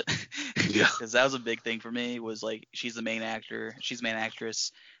Violet. Yeah. Because that was a big thing for me. Was like, she's the main actor, she's the main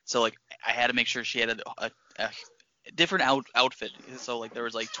actress. So like I had to make sure she had a different outfit. So like there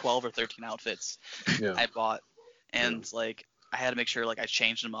was like 12 or 13 outfits I bought, and like I had to make sure like I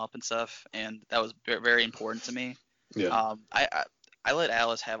changed them up and stuff, and that was very important to me. Yeah. I let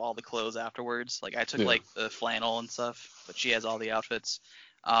Alice have all the clothes afterwards. Like I took like the flannel and stuff, but she has all the outfits.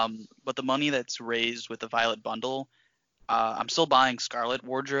 But the money that's raised with the Violet bundle, I'm still buying Scarlet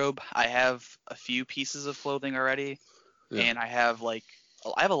wardrobe. I have a few pieces of clothing already, and I have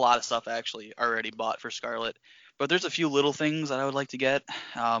a lot of stuff actually already bought for Scarlet. But there's a few little things that I would like to get.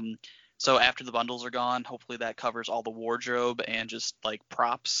 So after the bundles are gone, hopefully that covers all the wardrobe and just like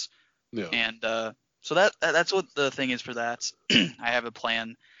props. Yeah. And so that's what the thing is for that. I have a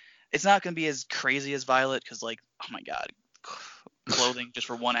plan. It's not going to be as crazy as Violet, because like, oh my god, clothing just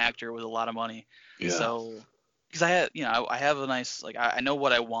for one actor was a lot of money. Yeah. So because I have a nice, like, I know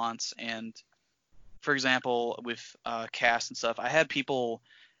what I want. And for example, with cast and stuff, I had people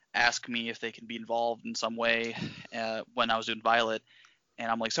ask me if they can be involved in some way when I was doing Violet. And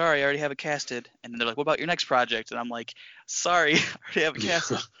I'm like, sorry, I already have it casted. And they're like, what about your next project? And I'm like, sorry, I already have it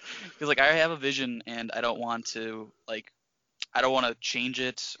casted. Because like I have a vision, and I don't want to change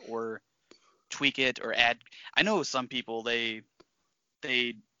it or tweak it or add. I know some people, they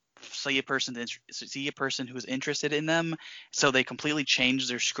see a person who's interested in them, so they completely change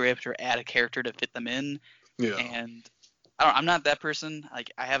their script or add a character to fit them in. Yeah. And I'm not that person.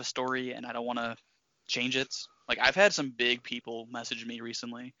 Like I have a story, and I don't want to change it. Like I've had some big people message me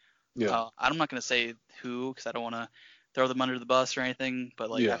recently. Yeah. I'm not gonna say who, because I don't want to throw them under the bus or anything.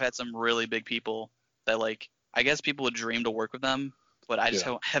 But like I've had some really big people that, like, I guess people would dream to work with them, but I just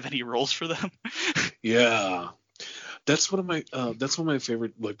don't have any roles for them. Yeah. That's one of my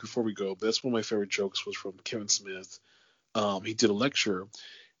favorite, like, before we go, that's one of my favorite jokes was from Kevin Smith. He did a lecture,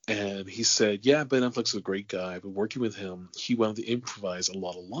 and he said, yeah, Ben Affleck's a great guy, but working with him, he wanted to improvise a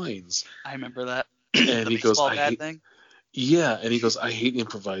lot of lines. I remember that. And he goes, I hate, thing? yeah, and he goes, I hate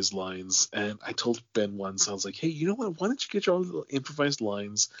improvised lines. And I told Ben once, I was like, hey, you know what? Why don't you get your own little improvised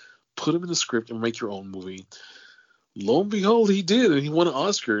lines, put them in a script, and make your own movie? Lo and behold, he did, and he won an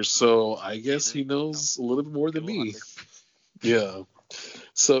Oscar. So I guess he knows a little bit more than me. Yeah.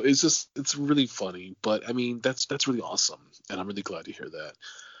 So it's really funny, but I mean that's really awesome, and I'm really glad to hear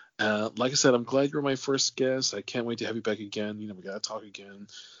that. Like I said, I'm glad you're my first guest. I can't wait to have you back again. We gotta talk again.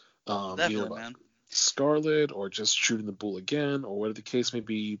 Definitely, man. Scarlet, or just shooting the bull again, or whatever the case may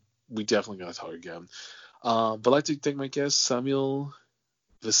be. we definitely gotta talk again. But I'd like to thank my guest Samuel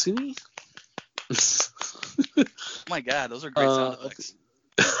Vicini. Oh my god, those are great sound effects.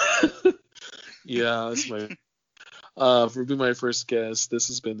 Yeah, that's my. For being my first guest, this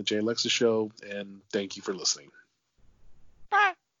has been the Jay Alexis Show, and thank you for listening.